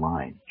keep him in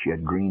line. She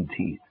had green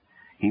teeth.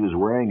 He was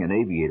wearing an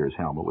aviator's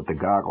helmet with the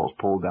goggles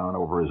pulled down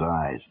over his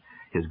eyes.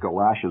 His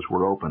galoshes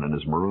were open and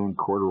his maroon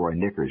corduroy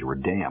knickers were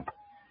damp.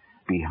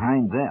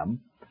 Behind them,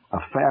 a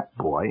fat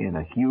boy in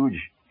a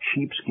huge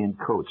sheepskin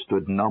coat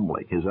stood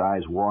numbly, his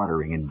eyes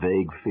watering in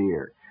vague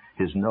fear,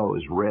 his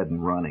nose red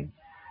and running.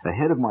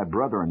 Ahead of my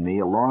brother and me,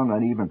 a long,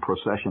 uneven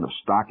procession of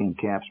stocking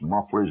caps,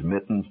 mufflers,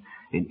 mittens,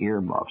 and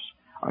earmuffs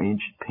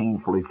inched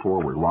painfully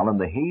forward, while in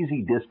the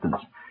hazy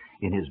distance,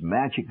 in his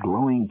magic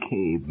glowing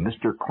cave,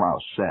 Mr.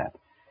 Klaus sat,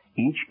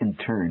 each in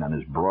turn on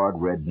his broad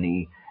red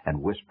knee,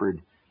 and whispered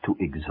to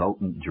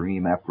exultant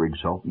dream after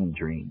exultant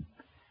dream.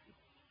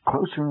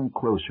 Closer and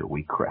closer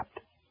we crept.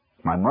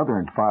 My mother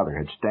and father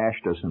had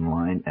stashed us in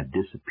line and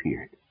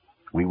disappeared.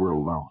 We were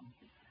alone.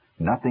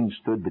 Nothing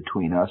stood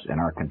between us and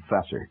our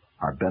confessor,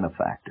 our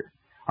benefactor,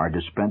 our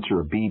dispenser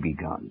of BB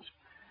guns,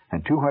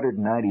 and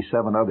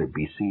 297 other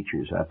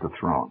beseechers at the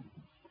throne.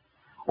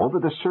 Over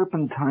the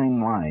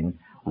serpentine line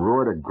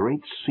roared a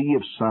great sea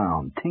of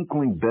sound,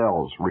 tinkling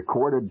bells,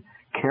 recorded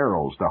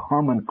carols, the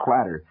hum and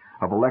clatter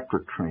of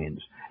electric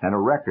trains, and a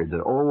record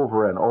that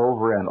over and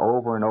over and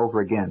over and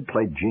over again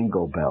played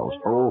Jingle Bells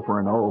over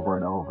and over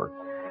and over.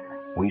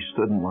 We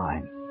stood in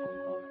line.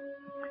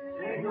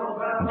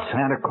 And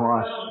Santa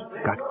Claus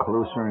got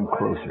closer and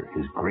closer,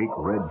 his great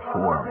red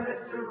form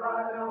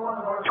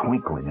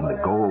twinkling in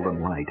the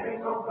golden light.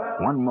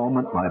 One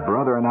moment, my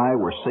brother and I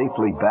were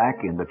safely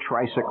back in the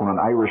tricycle and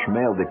Irish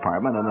mail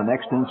department, and the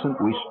next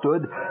instant we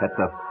stood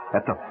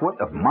at the foot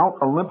of Mount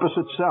Olympus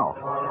itself.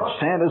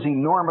 Santa's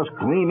enormous,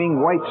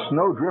 gleaming white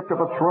snowdrift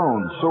of a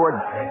throne soared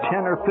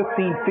 10 or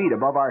 15 feet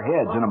above our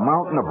heads in a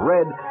mountain of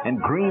red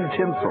and green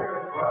tinsel,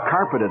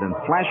 carpeted in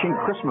flashing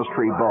Christmas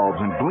tree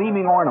bulbs and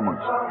gleaming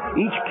ornaments.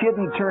 Each kid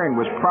in turn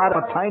was proud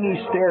of a tiny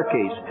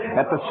staircase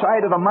at the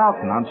side of the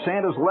mountain on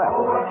Santa's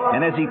left,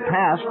 and as he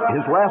passed,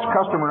 his last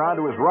customer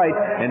onto his right,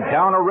 and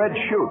down a red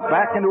chute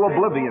back into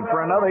oblivion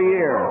for another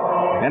year.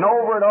 And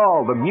over it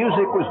all, the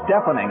music was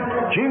deafening.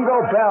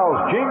 Jingle bells,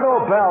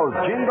 jingle bells,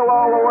 jingle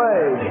all the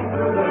way.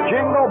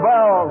 Jingle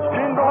bells,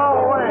 jingle all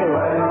the way.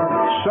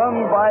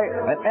 Sung by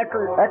an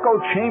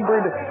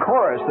echo-chambered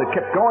chorus that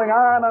kept going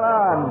on and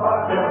on.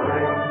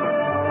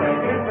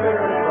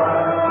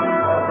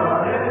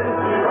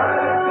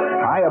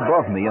 High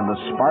above me in the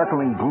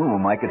sparkling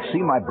gloom, I could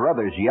see my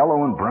brother's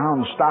yellow and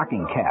brown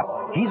stocking cap.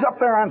 He's up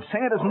there on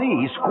Santa's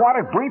knee. He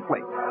squatted briefly.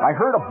 I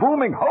heard a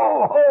booming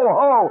ho, ho,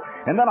 ho,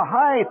 and then a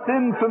high,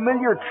 thin,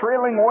 familiar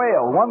trailing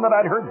wail, one that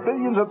I'd heard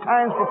billions of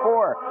times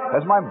before,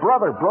 as my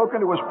brother broke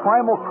into his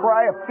primal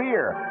cry of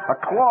fear. A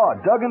claw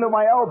dug into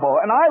my elbow,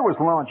 and I was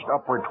launched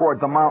upward toward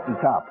the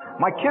mountaintop.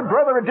 My kid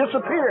brother had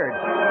disappeared.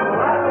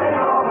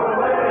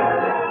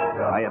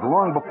 I had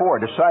long before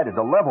decided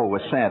to level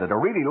with Santa, to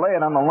really lay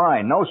it on the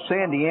line. No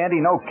Sandy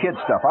Andy, no kid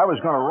stuff. I was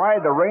going to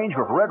ride the range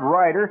with Red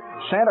Ryder.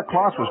 Santa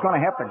Claus was going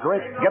to have to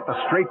get the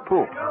straight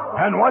poop.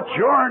 And what's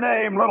your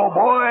name, little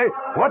boy?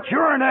 What's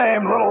your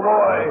name, little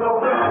boy?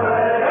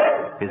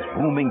 His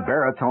booming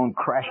baritone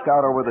crashed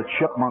out over the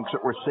chipmunks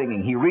that were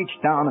singing. He reached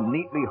down and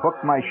neatly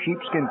hooked my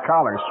sheepskin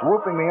collar,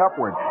 swooping me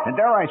upward. And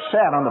there I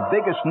sat on the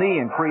biggest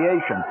knee in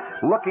creation,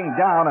 looking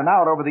down and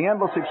out over the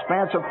endless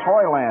expanse of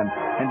Toyland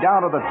and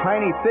down to the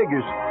tiny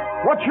figures.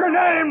 What's your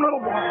name,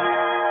 little boy?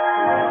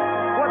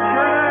 What's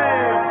your name?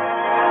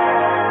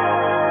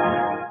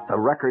 The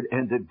record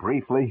ended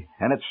briefly,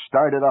 and it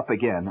started up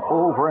again.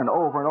 Over and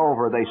over and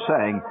over they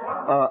sang.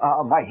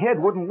 My head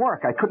wouldn't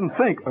work. I couldn't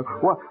think.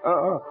 Was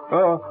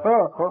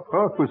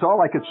all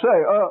I could say.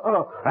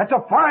 That's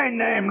a fine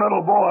name,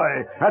 little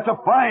boy. That's a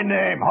fine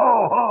name.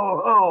 Ho,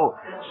 ho, ho.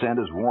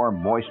 Santa's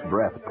warm, moist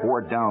breath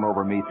poured down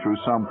over me through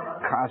some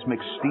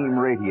cosmic steam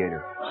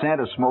radiator.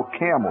 Santa smoked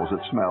camels that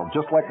smelled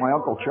just like my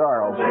Uncle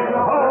Charles.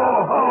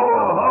 Ho,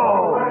 ho,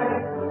 ho.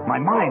 My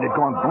mind had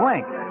gone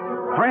blank.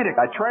 Frantic,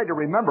 I tried to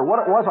remember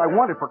what it was I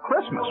wanted for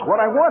Christmas, what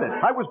I wanted.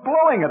 I was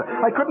blowing it.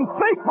 I couldn't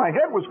think. My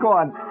head was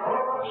gone.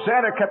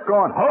 Santa kept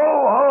going, ho,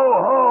 ho,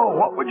 ho.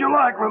 What would you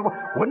like?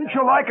 Wouldn't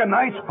you like a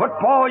nice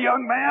football,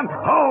 young man?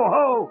 Ho,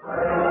 ho.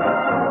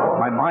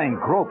 My mind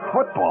groped.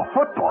 Football.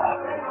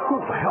 Who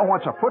the hell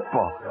wants a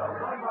football?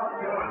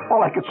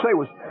 All I could say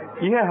was,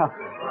 yeah.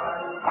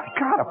 My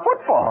God, a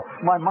football.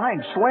 My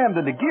mind slammed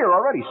into gear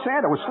already.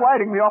 Santa was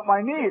sliding me off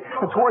my knee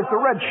and towards the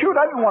red chute.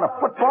 I didn't want a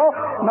football,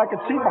 and I could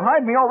see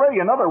behind me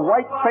already another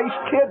white-faced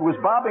kid was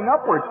bobbing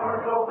upward.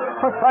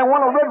 I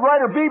want a Red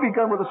Ryder BB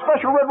gun with a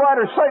special Red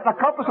Ryder sight and a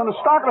compass and a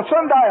stock and a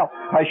sundial.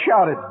 I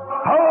shouted,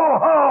 ho,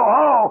 ho,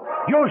 ho.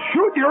 You'll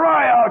shoot your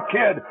eye out,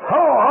 kid.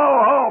 Ho, ho,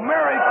 ho.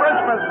 Merry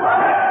Christmas.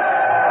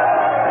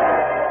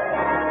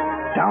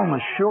 Down the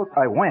chute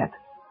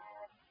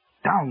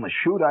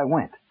I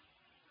went.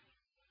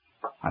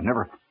 I've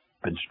never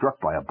been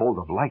struck by a bolt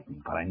of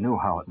lightning, but I knew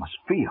how it must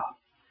feel.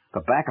 The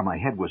back of my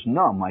head was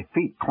numb. My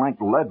feet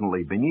clanked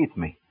leadenly beneath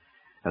me.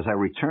 As I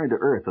returned to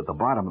earth at the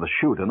bottom of the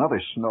chute, another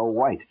Snow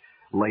White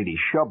lady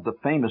shoved the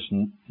famous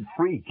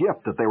free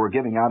gift that they were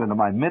giving out into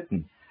my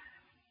mitten.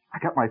 I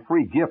got my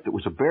free gift. It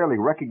was a barely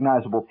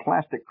recognizable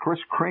plastic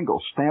Kris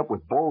Kringle stamped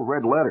with bold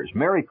red letters.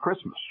 Merry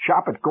Christmas.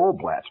 Shop at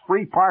Goldblatt's.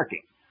 Free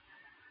parking.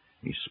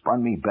 He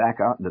spun me back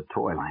out into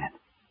Toyland.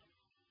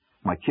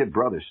 My kid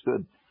brother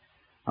stood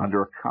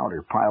under a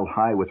counter piled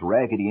high with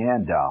Raggedy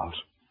Ann dolls.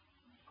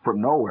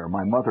 From nowhere,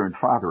 my mother and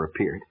father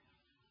appeared.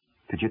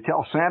 Did you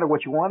tell Santa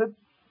what you wanted?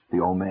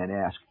 The old man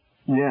asked.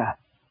 Yeah.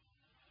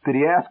 Did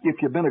he ask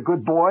if you've been a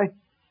good boy?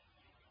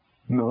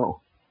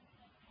 No.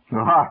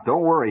 Ah,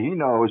 don't worry, he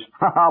knows.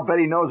 I'll bet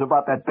he knows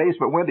about that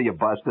basement window you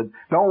busted.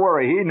 Don't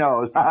worry, he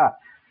knows.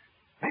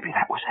 Maybe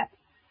that was it.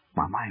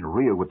 My mind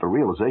reeled with the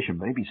realization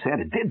maybe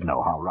Santa did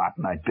know how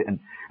rotten I'd been,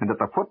 and that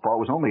the football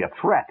was only a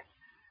threat.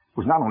 It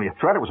was not only a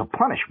threat, it was a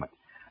punishment.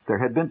 There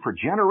had been for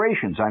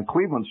generations on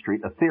Cleveland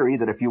Street a theory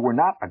that if you were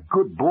not a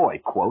good boy,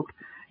 quote,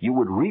 you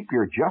would reap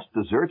your just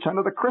deserts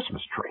under the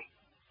Christmas tree.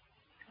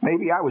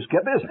 Maybe I was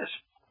get business.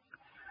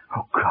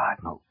 Oh, God,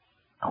 no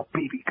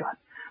BB gun.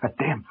 A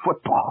damn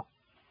football.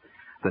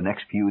 The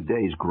next few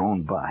days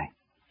groaned by.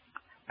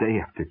 Day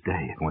after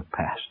day it went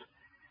past.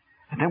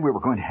 And then we were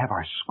going to have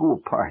our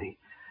school party.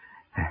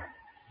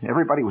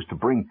 Everybody was to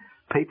bring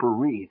paper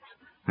wreaths,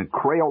 and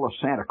Crayola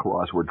Santa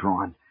Claus were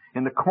drawn.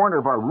 In the corner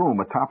of our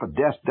room, atop a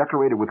desk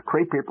decorated with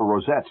crepe paper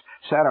rosettes,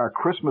 sat our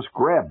Christmas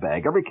grab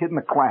bag. Every kid in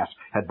the class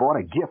had bought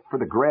a gift for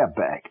the grab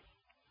bag.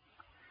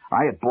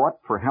 I had bought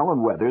for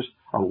Helen Weathers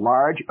a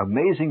large,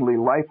 amazingly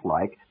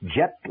lifelike,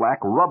 jet black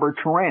rubber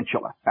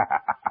tarantula.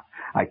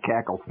 I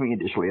cackled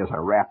fiendishly as I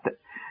wrapped it,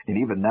 and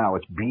even now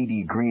its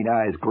beady green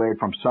eyes glared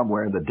from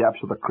somewhere in the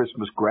depths of the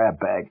Christmas grab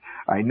bag.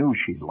 I knew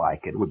she'd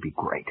like it. It would be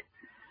great.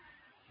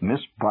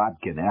 Miss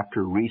Bodkin,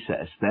 after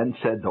recess, then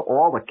said to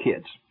all the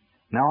kids,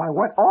 now I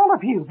want all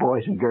of you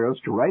boys and girls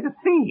to write a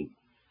theme.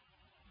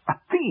 A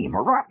theme,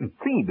 a rotten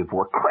theme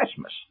before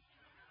Christmas.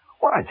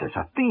 What is this,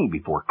 a theme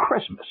before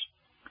Christmas?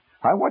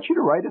 I want you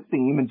to write a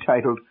theme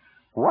entitled,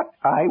 What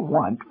I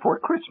Want for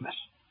Christmas.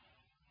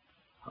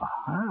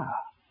 Aha.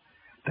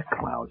 The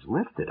clouds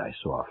lifted. I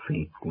saw a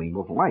faint gleam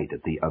of light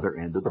at the other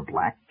end of the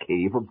black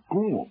cave of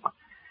gloom.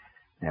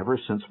 Ever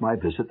since my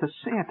visit to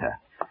Santa.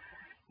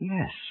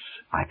 Yes,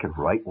 I could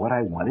write what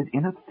I wanted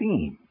in a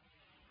theme.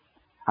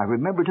 I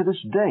remember to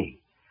this day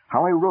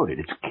how I wrote it.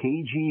 Its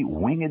cagey,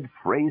 winged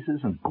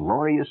phrases and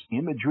glorious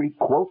imagery.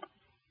 Quote,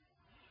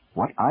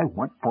 what I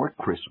want for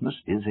Christmas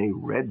is a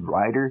Red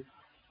Ryder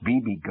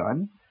BB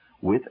gun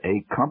with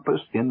a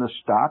compass in the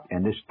stock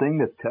and this thing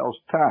that tells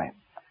time.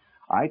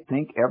 I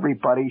think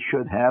everybody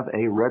should have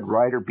a Red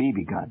Ryder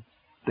BB gun.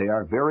 They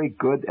are very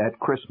good at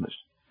Christmas.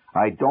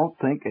 I don't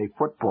think a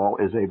football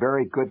is a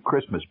very good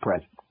Christmas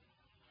present.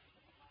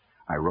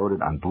 I wrote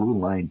it on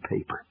blue-lined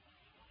paper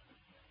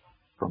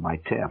from my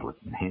tablet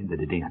and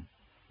handed it in.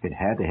 It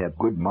had to have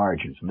good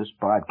margins. Miss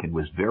Bodkin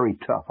was very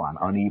tough on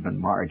uneven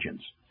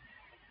margins.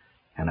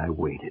 And I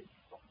waited.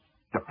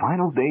 The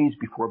final days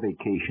before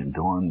vacation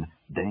dawned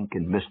dank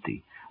and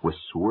misty, with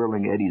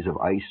swirling eddies of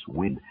ice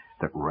wind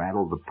that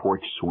rattled the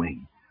porch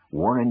swing.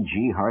 Warren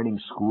G. Harding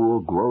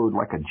School glowed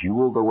like a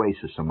jeweled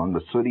oasis among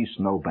the sooty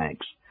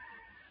snowbanks.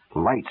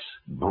 Lights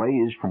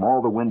blazed from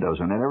all the windows,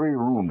 and in every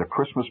room the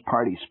Christmas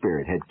party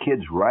spirit had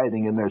kids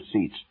writhing in their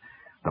seats.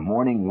 The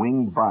morning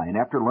winged by, and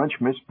after lunch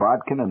Miss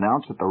Bodkin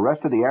announced that the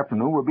rest of the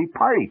afternoon would be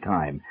party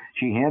time.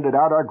 She handed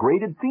out our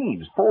graded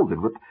themes, folded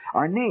with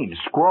our names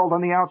scrawled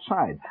on the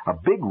outside. A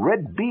big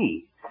red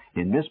B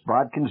in Miss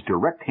Bodkin's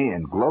direct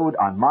hand glowed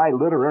on my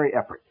literary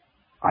effort.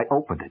 I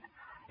opened it,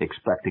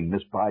 expecting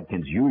Miss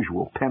Bodkin's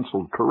usual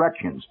penciled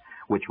corrections,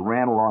 which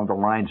ran along the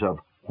lines of,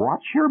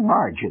 "Watch your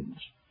margins,"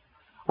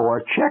 or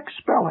 "check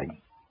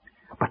spelling."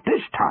 But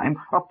this time,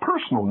 a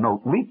personal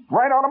note leaped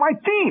right out of my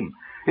theme.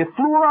 It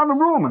flew around the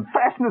room and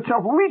fastened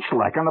itself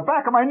leech-like on the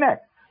back of my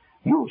neck.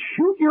 "You'll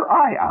shoot your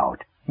eye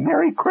out.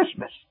 Merry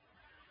Christmas."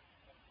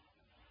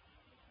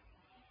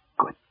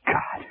 Good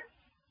God.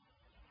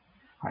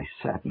 I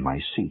sat in my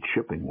seat,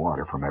 shipping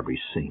water from every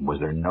seam. Was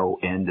there no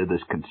end to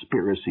this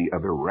conspiracy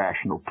of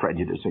irrational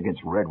prejudice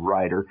against Red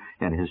Ryder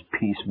and his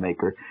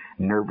peacemaker?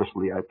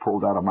 Nervously, I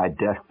pulled out of my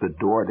desk the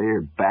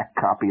door-dated back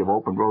copy of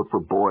Open Road for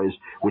Boys,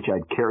 which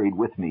I'd carried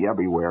with me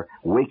everywhere,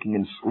 waking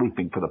and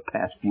sleeping for the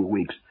past few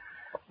weeks.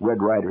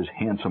 Red Ryder's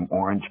handsome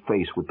orange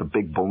face with the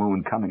big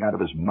balloon coming out of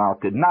his mouth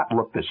did not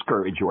look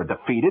discouraged or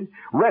defeated.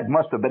 Red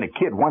must have been a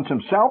kid once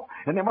himself,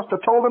 and they must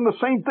have told him the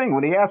same thing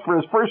when he asked for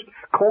his first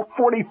Colt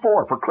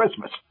 44 for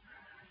Christmas.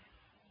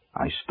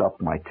 I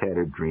stuffed my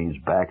tattered dreams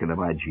back into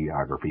my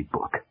geography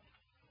book.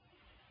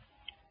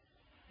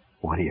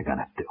 What are you going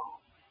to do?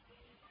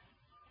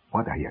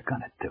 What are you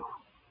going to do?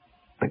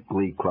 The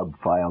Glee Club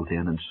filed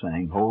in and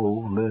sang,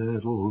 "Oh,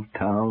 little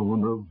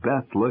town of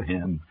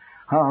Bethlehem,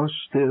 how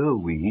still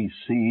we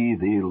see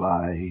thee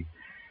lie."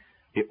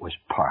 It was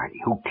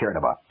party. Who cared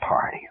about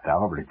party?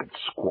 However it could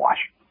squash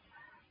it.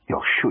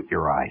 You'll shoot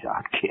your eyes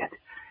out, kid.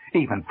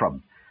 Even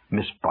from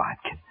Miss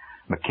Bodkin.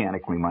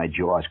 Mechanically, my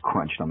jaws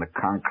crunched on the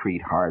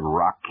concrete hard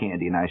rock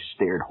candy, and I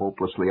stared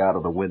hopelessly out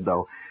of the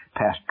window,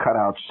 past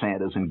cutout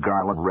Santas and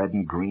garland red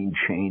and green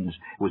chains.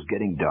 It was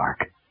getting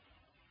dark. It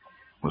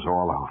was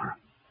all over.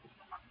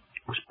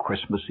 It was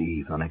Christmas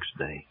Eve the next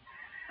day.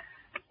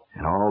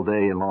 And all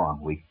day long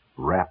we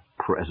wrapped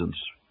presents,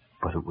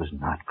 but it was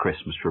not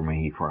Christmas for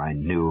me, for I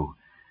knew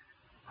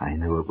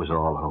it was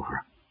all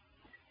over.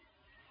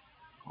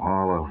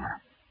 All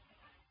over.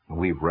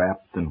 We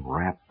wrapped and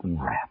wrapped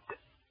and wrapped.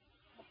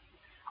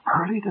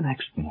 Early the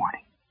next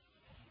morning,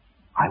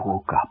 I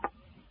woke up.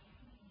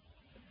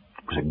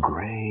 It was a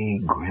gray,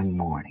 grim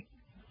morning.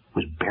 It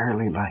was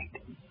barely light.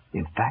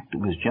 In fact,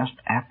 it was just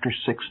after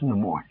 6 in the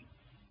morning.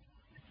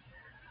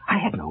 I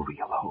had no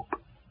real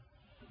hope.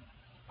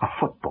 A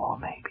football,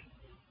 maybe.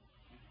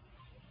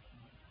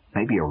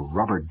 Maybe a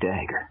rubber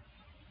dagger.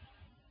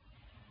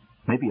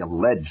 Maybe a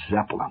Led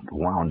Zeppelin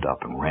wound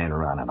up and ran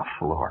around on the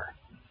floor.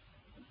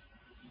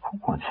 Who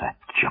wants that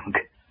junk?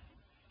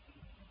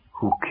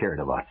 Who cared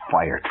about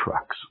fire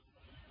trucks,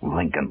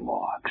 Lincoln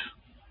logs,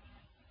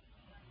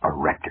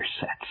 erector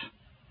sets?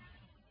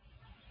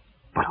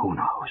 But who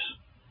knows?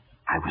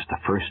 I was the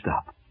first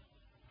up.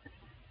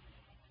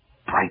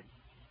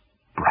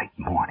 Bright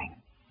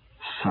morning,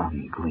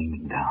 sun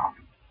gleaming down.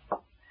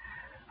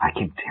 I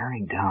came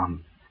tearing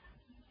down,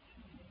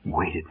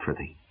 waited for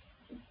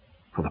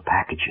the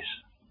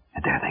packages,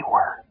 and there they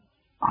were,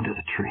 under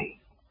the tree.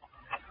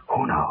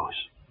 Who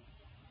knows?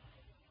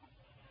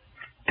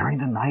 During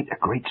the night, a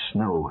great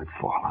snow had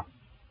fallen,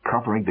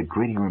 covering the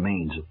gritty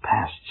remains of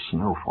past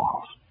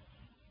snowfalls.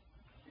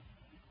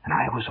 And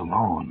I was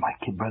alone. My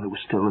kid brother was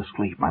still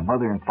asleep. My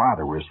mother and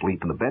father were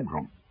asleep in the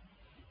bedroom.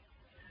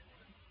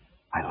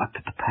 I looked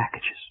at the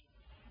packages.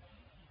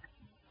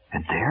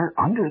 And there,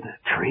 under the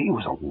tree,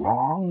 was a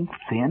long,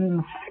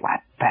 thin,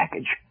 flat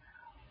package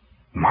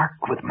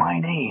marked with my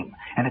name.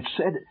 And it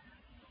said,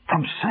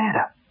 "From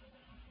Santa."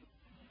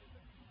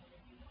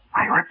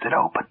 I ripped it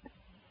open.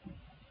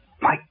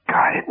 My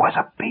God, it was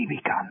a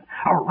BB gun.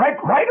 A Red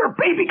Ryder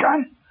BB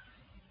gun.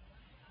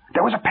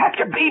 There was a pack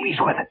of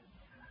babies with it.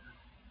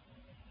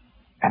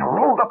 And a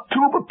rolled-up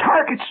tube of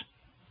targets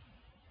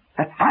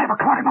at 5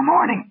 o'clock in the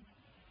morning.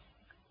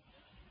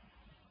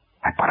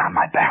 I put on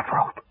my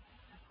bathrobe.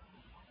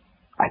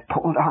 I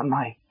pulled on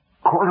my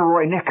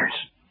corduroy knickers,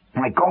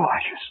 my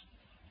galoshes.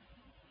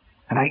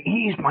 And I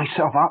eased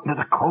myself out into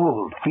the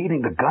cold,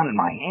 feeling the gun in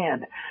my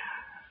hand.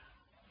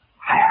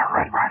 I had a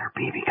Red Ryder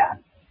BB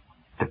gun.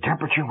 The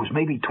temperature was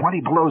maybe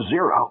 20 below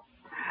zero.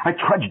 I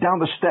trudged down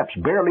the steps,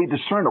 barely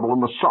discernible in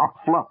the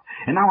soft fluff,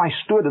 and now I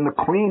stood in the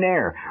clean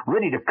air,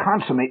 ready to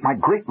consummate my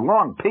great,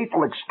 long,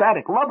 painful,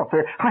 ecstatic love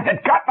affair. I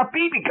had gotten a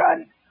BB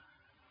gun.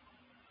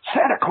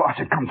 Santa Claus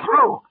had come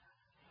through.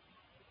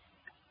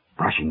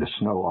 Brushing the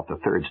snow off the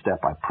third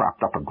step, I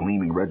propped up a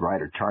gleaming Red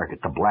Ryder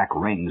target, the black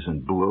rings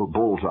and blue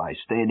bullseye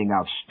standing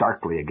out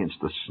starkly against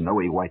the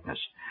snowy whiteness.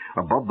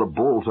 Above the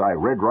bullseye,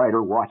 Red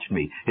Ryder watched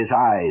me, his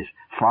eyes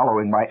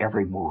following my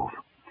every move.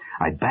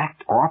 I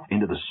backed off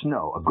into the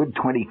snow a good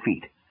 20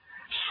 feet,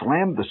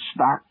 slammed the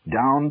stock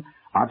down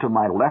onto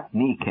my left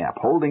kneecap,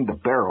 holding the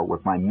barrel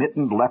with my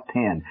mittened left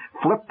hand,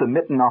 flipped the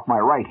mitten off my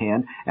right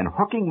hand, and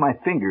hooking my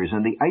fingers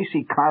in the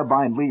icy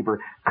carbine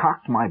lever,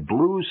 cocked my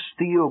blue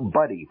steel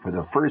buddy for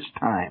the first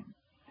time.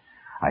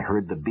 I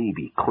heard the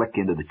BB click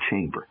into the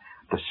chamber.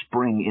 The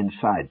spring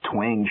inside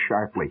twanged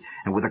sharply,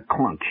 and with a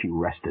clunk she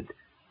rested,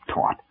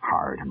 taut,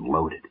 hard, and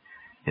loaded,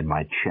 in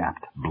my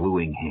chapped,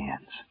 bluing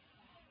hands.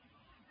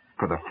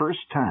 For the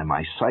first time,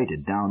 I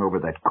sighted down over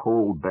that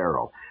cold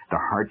barrel, the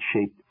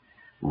heart-shaped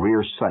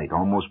rear sight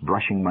almost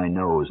brushing my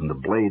nose, and the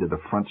blade of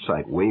the front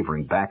sight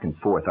wavering back and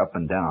forth, up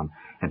and down,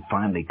 and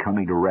finally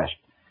coming to rest,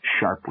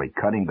 sharply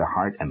cutting the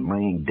heart and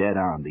laying dead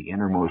on the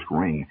innermost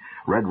ring.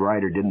 Red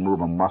Ryder didn't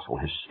move a muscle,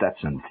 his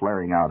Stetson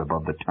flaring out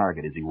above the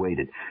target as he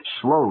waited.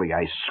 Slowly,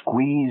 I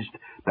squeezed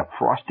the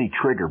frosty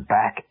trigger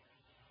back.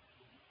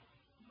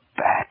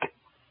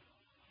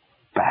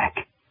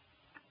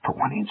 For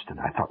one instant,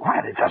 I thought,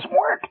 what? It doesn't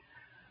work.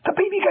 The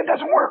BB gun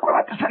doesn't work. We'll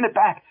have to send it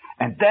back.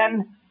 And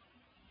then,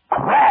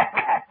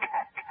 crack!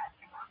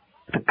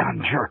 The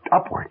gun jerked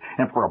upward,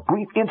 and for a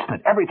brief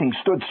instant, everything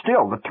stood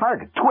still. The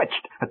target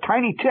twitched, a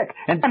tiny tick,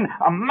 and then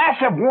a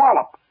massive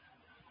wallop.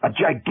 A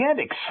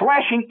gigantic,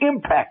 slashing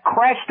impact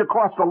crashed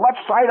across the left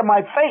side of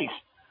my face.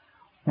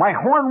 My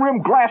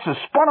horn-rimmed glasses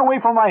spun away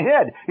from my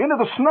head into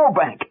the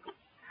snowbank.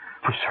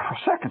 For several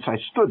seconds, I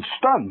stood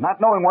stunned,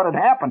 not knowing what had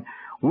happened.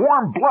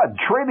 Warm blood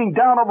trailing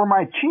down over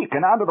my cheek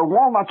and onto the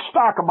walnut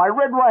stock of my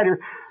Red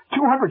Ryder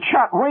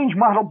 200-shot range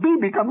model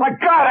BB gun. My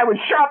God, I was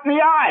shot in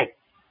the eye!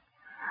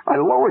 I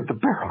lowered the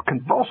barrel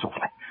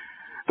convulsively.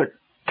 The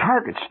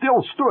target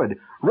still stood.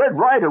 Red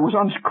Ryder was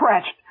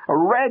unscratched. A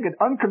ragged,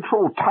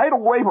 uncontrolled tidal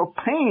wave of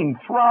pain,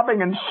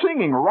 throbbing and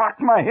singing, rocked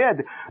my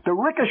head. The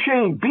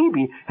ricocheting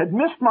BB had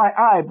missed my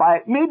eye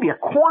by maybe a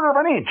quarter of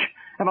an inch,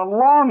 and a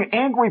long,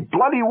 angry,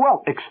 bloody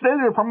welt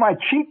extended from my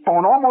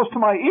cheekbone almost to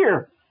my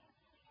ear.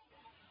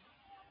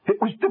 It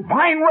was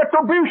divine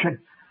retribution.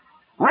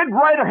 Red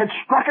Ryder had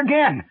struck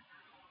again.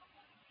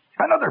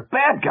 Another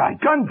bad guy,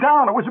 gunned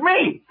down. It was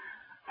me.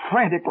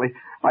 Frantically,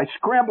 I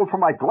scrambled for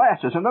my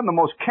glasses, and then the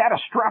most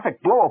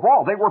catastrophic blow of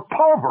all, they were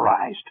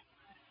pulverized.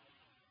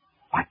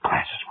 My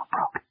glasses were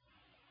broken.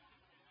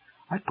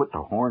 I put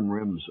the horn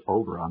rims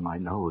over on my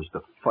nose.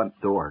 The front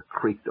door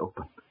creaked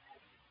open.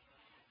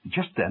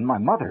 Just then, my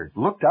mother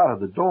looked out of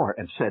the door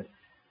and said,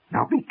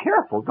 "Now be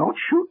careful. Don't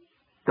shoot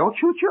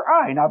your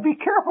eye. Now be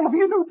careful of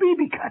your new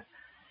BB gun."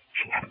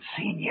 She hadn't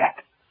seen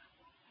yet.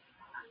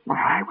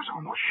 My eye was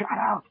almost shot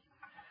out.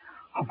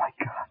 Oh, my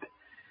God.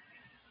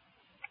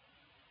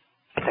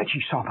 And then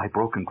she saw my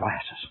broken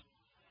glasses.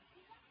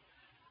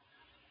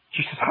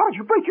 She says, "How did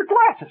you break your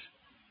glasses?"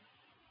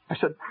 I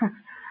said,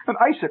 "An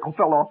icicle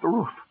fell off the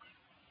roof.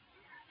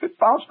 It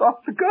bounced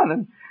off the gun,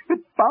 and it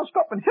bounced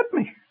up and hit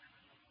me."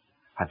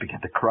 I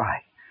began to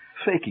cry,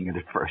 faking it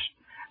at first.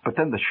 But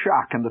then the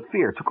shock and the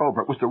fear took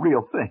over. It was the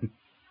real thing.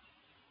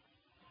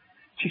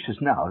 She says,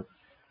 "Now,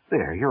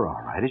 there, you're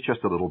all right. It's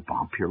just a little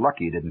bump. You're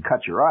lucky you didn't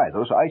cut your eye.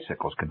 Those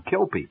icicles can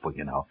kill people,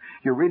 you know.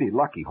 You're really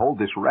lucky. Hold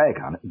this rag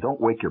on it and don't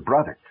wake your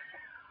brother."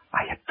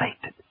 I had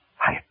faked it.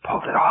 I had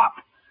pulled it off.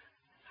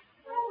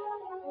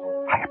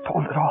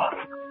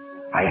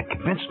 I had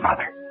convinced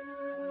Mother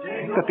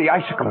that the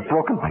icicle had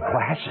broken my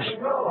glasses.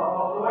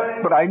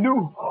 But I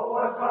knew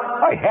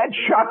I had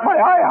shot my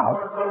eye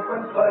out.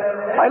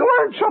 I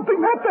learned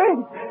something that day.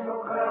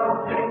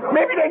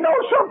 Maybe they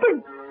know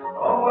something.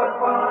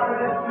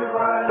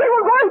 They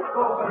were right.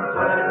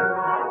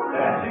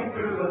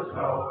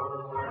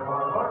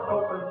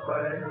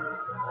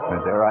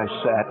 And there I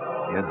sat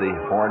in the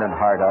Horn and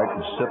Hardart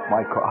and sipped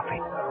my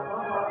coffee.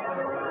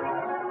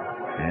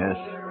 Yes.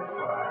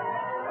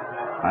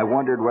 I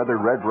wondered whether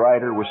Red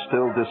Ryder was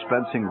still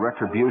dispensing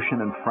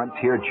retribution and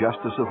frontier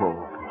justice of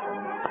old.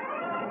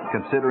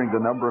 Considering the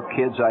number of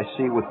kids I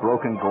see with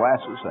broken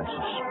glasses, I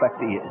suspect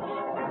he is.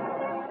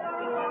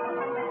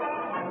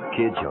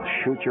 Kids, you'll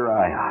shoot your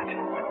eye out.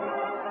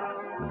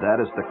 And that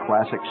is the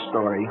classic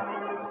story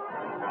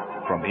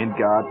from In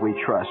God We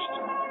Trust,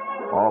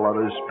 All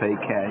Others Pay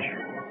Cash,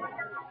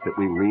 that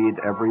we read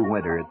every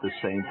winter at the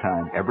same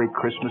time, every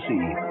Christmas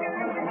Eve.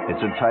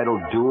 It's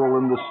entitled Duel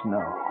in the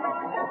Snow,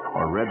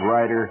 or Red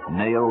Ryder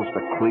Nails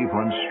the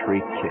Cleveland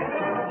Street Kid.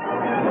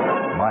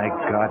 My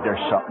God,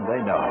 there's something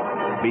they know.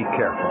 Be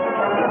careful.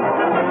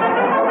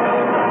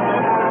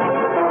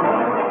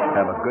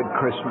 Have a good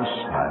Christmas.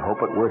 I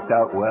hope it worked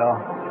out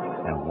well.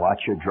 And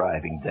watch your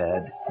driving,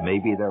 Dad.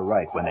 Maybe they're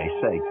right when they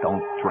say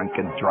don't drink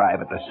and drive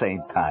at the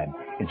same time,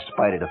 in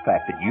spite of the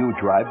fact that you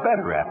drive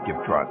better after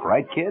you've drunk,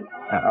 right, kid?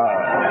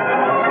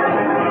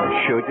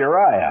 You'll shoot your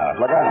eye out.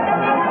 Look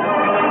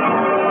out.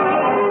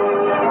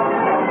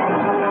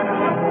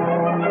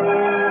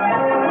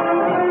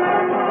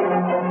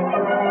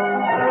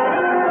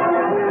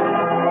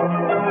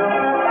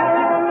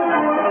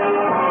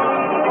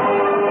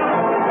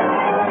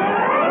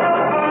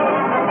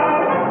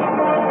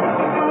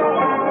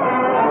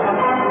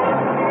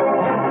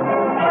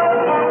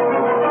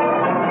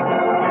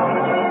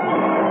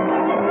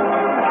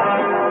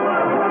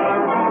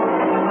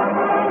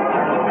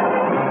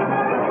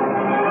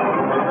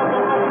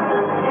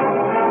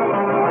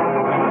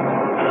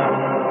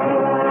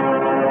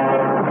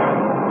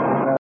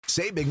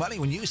 Save big money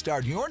when you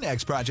start your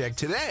next project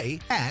today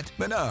at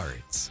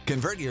Menards.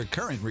 Convert your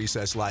current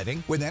recessed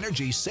lighting with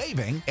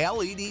energy-saving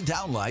LED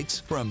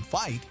downlights from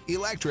Fight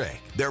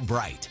Electric. They're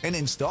bright and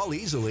install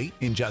easily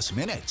in just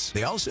minutes.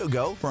 They also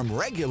go from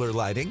regular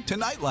lighting to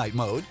nightlight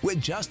mode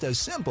with just a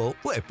simple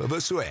flip of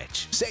a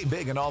switch. Save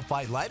big on all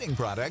Fight lighting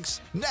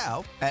products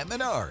now at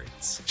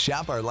Menards.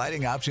 Shop our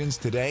lighting options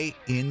today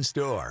in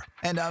store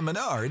and on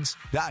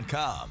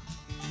Menards.com.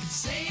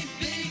 Save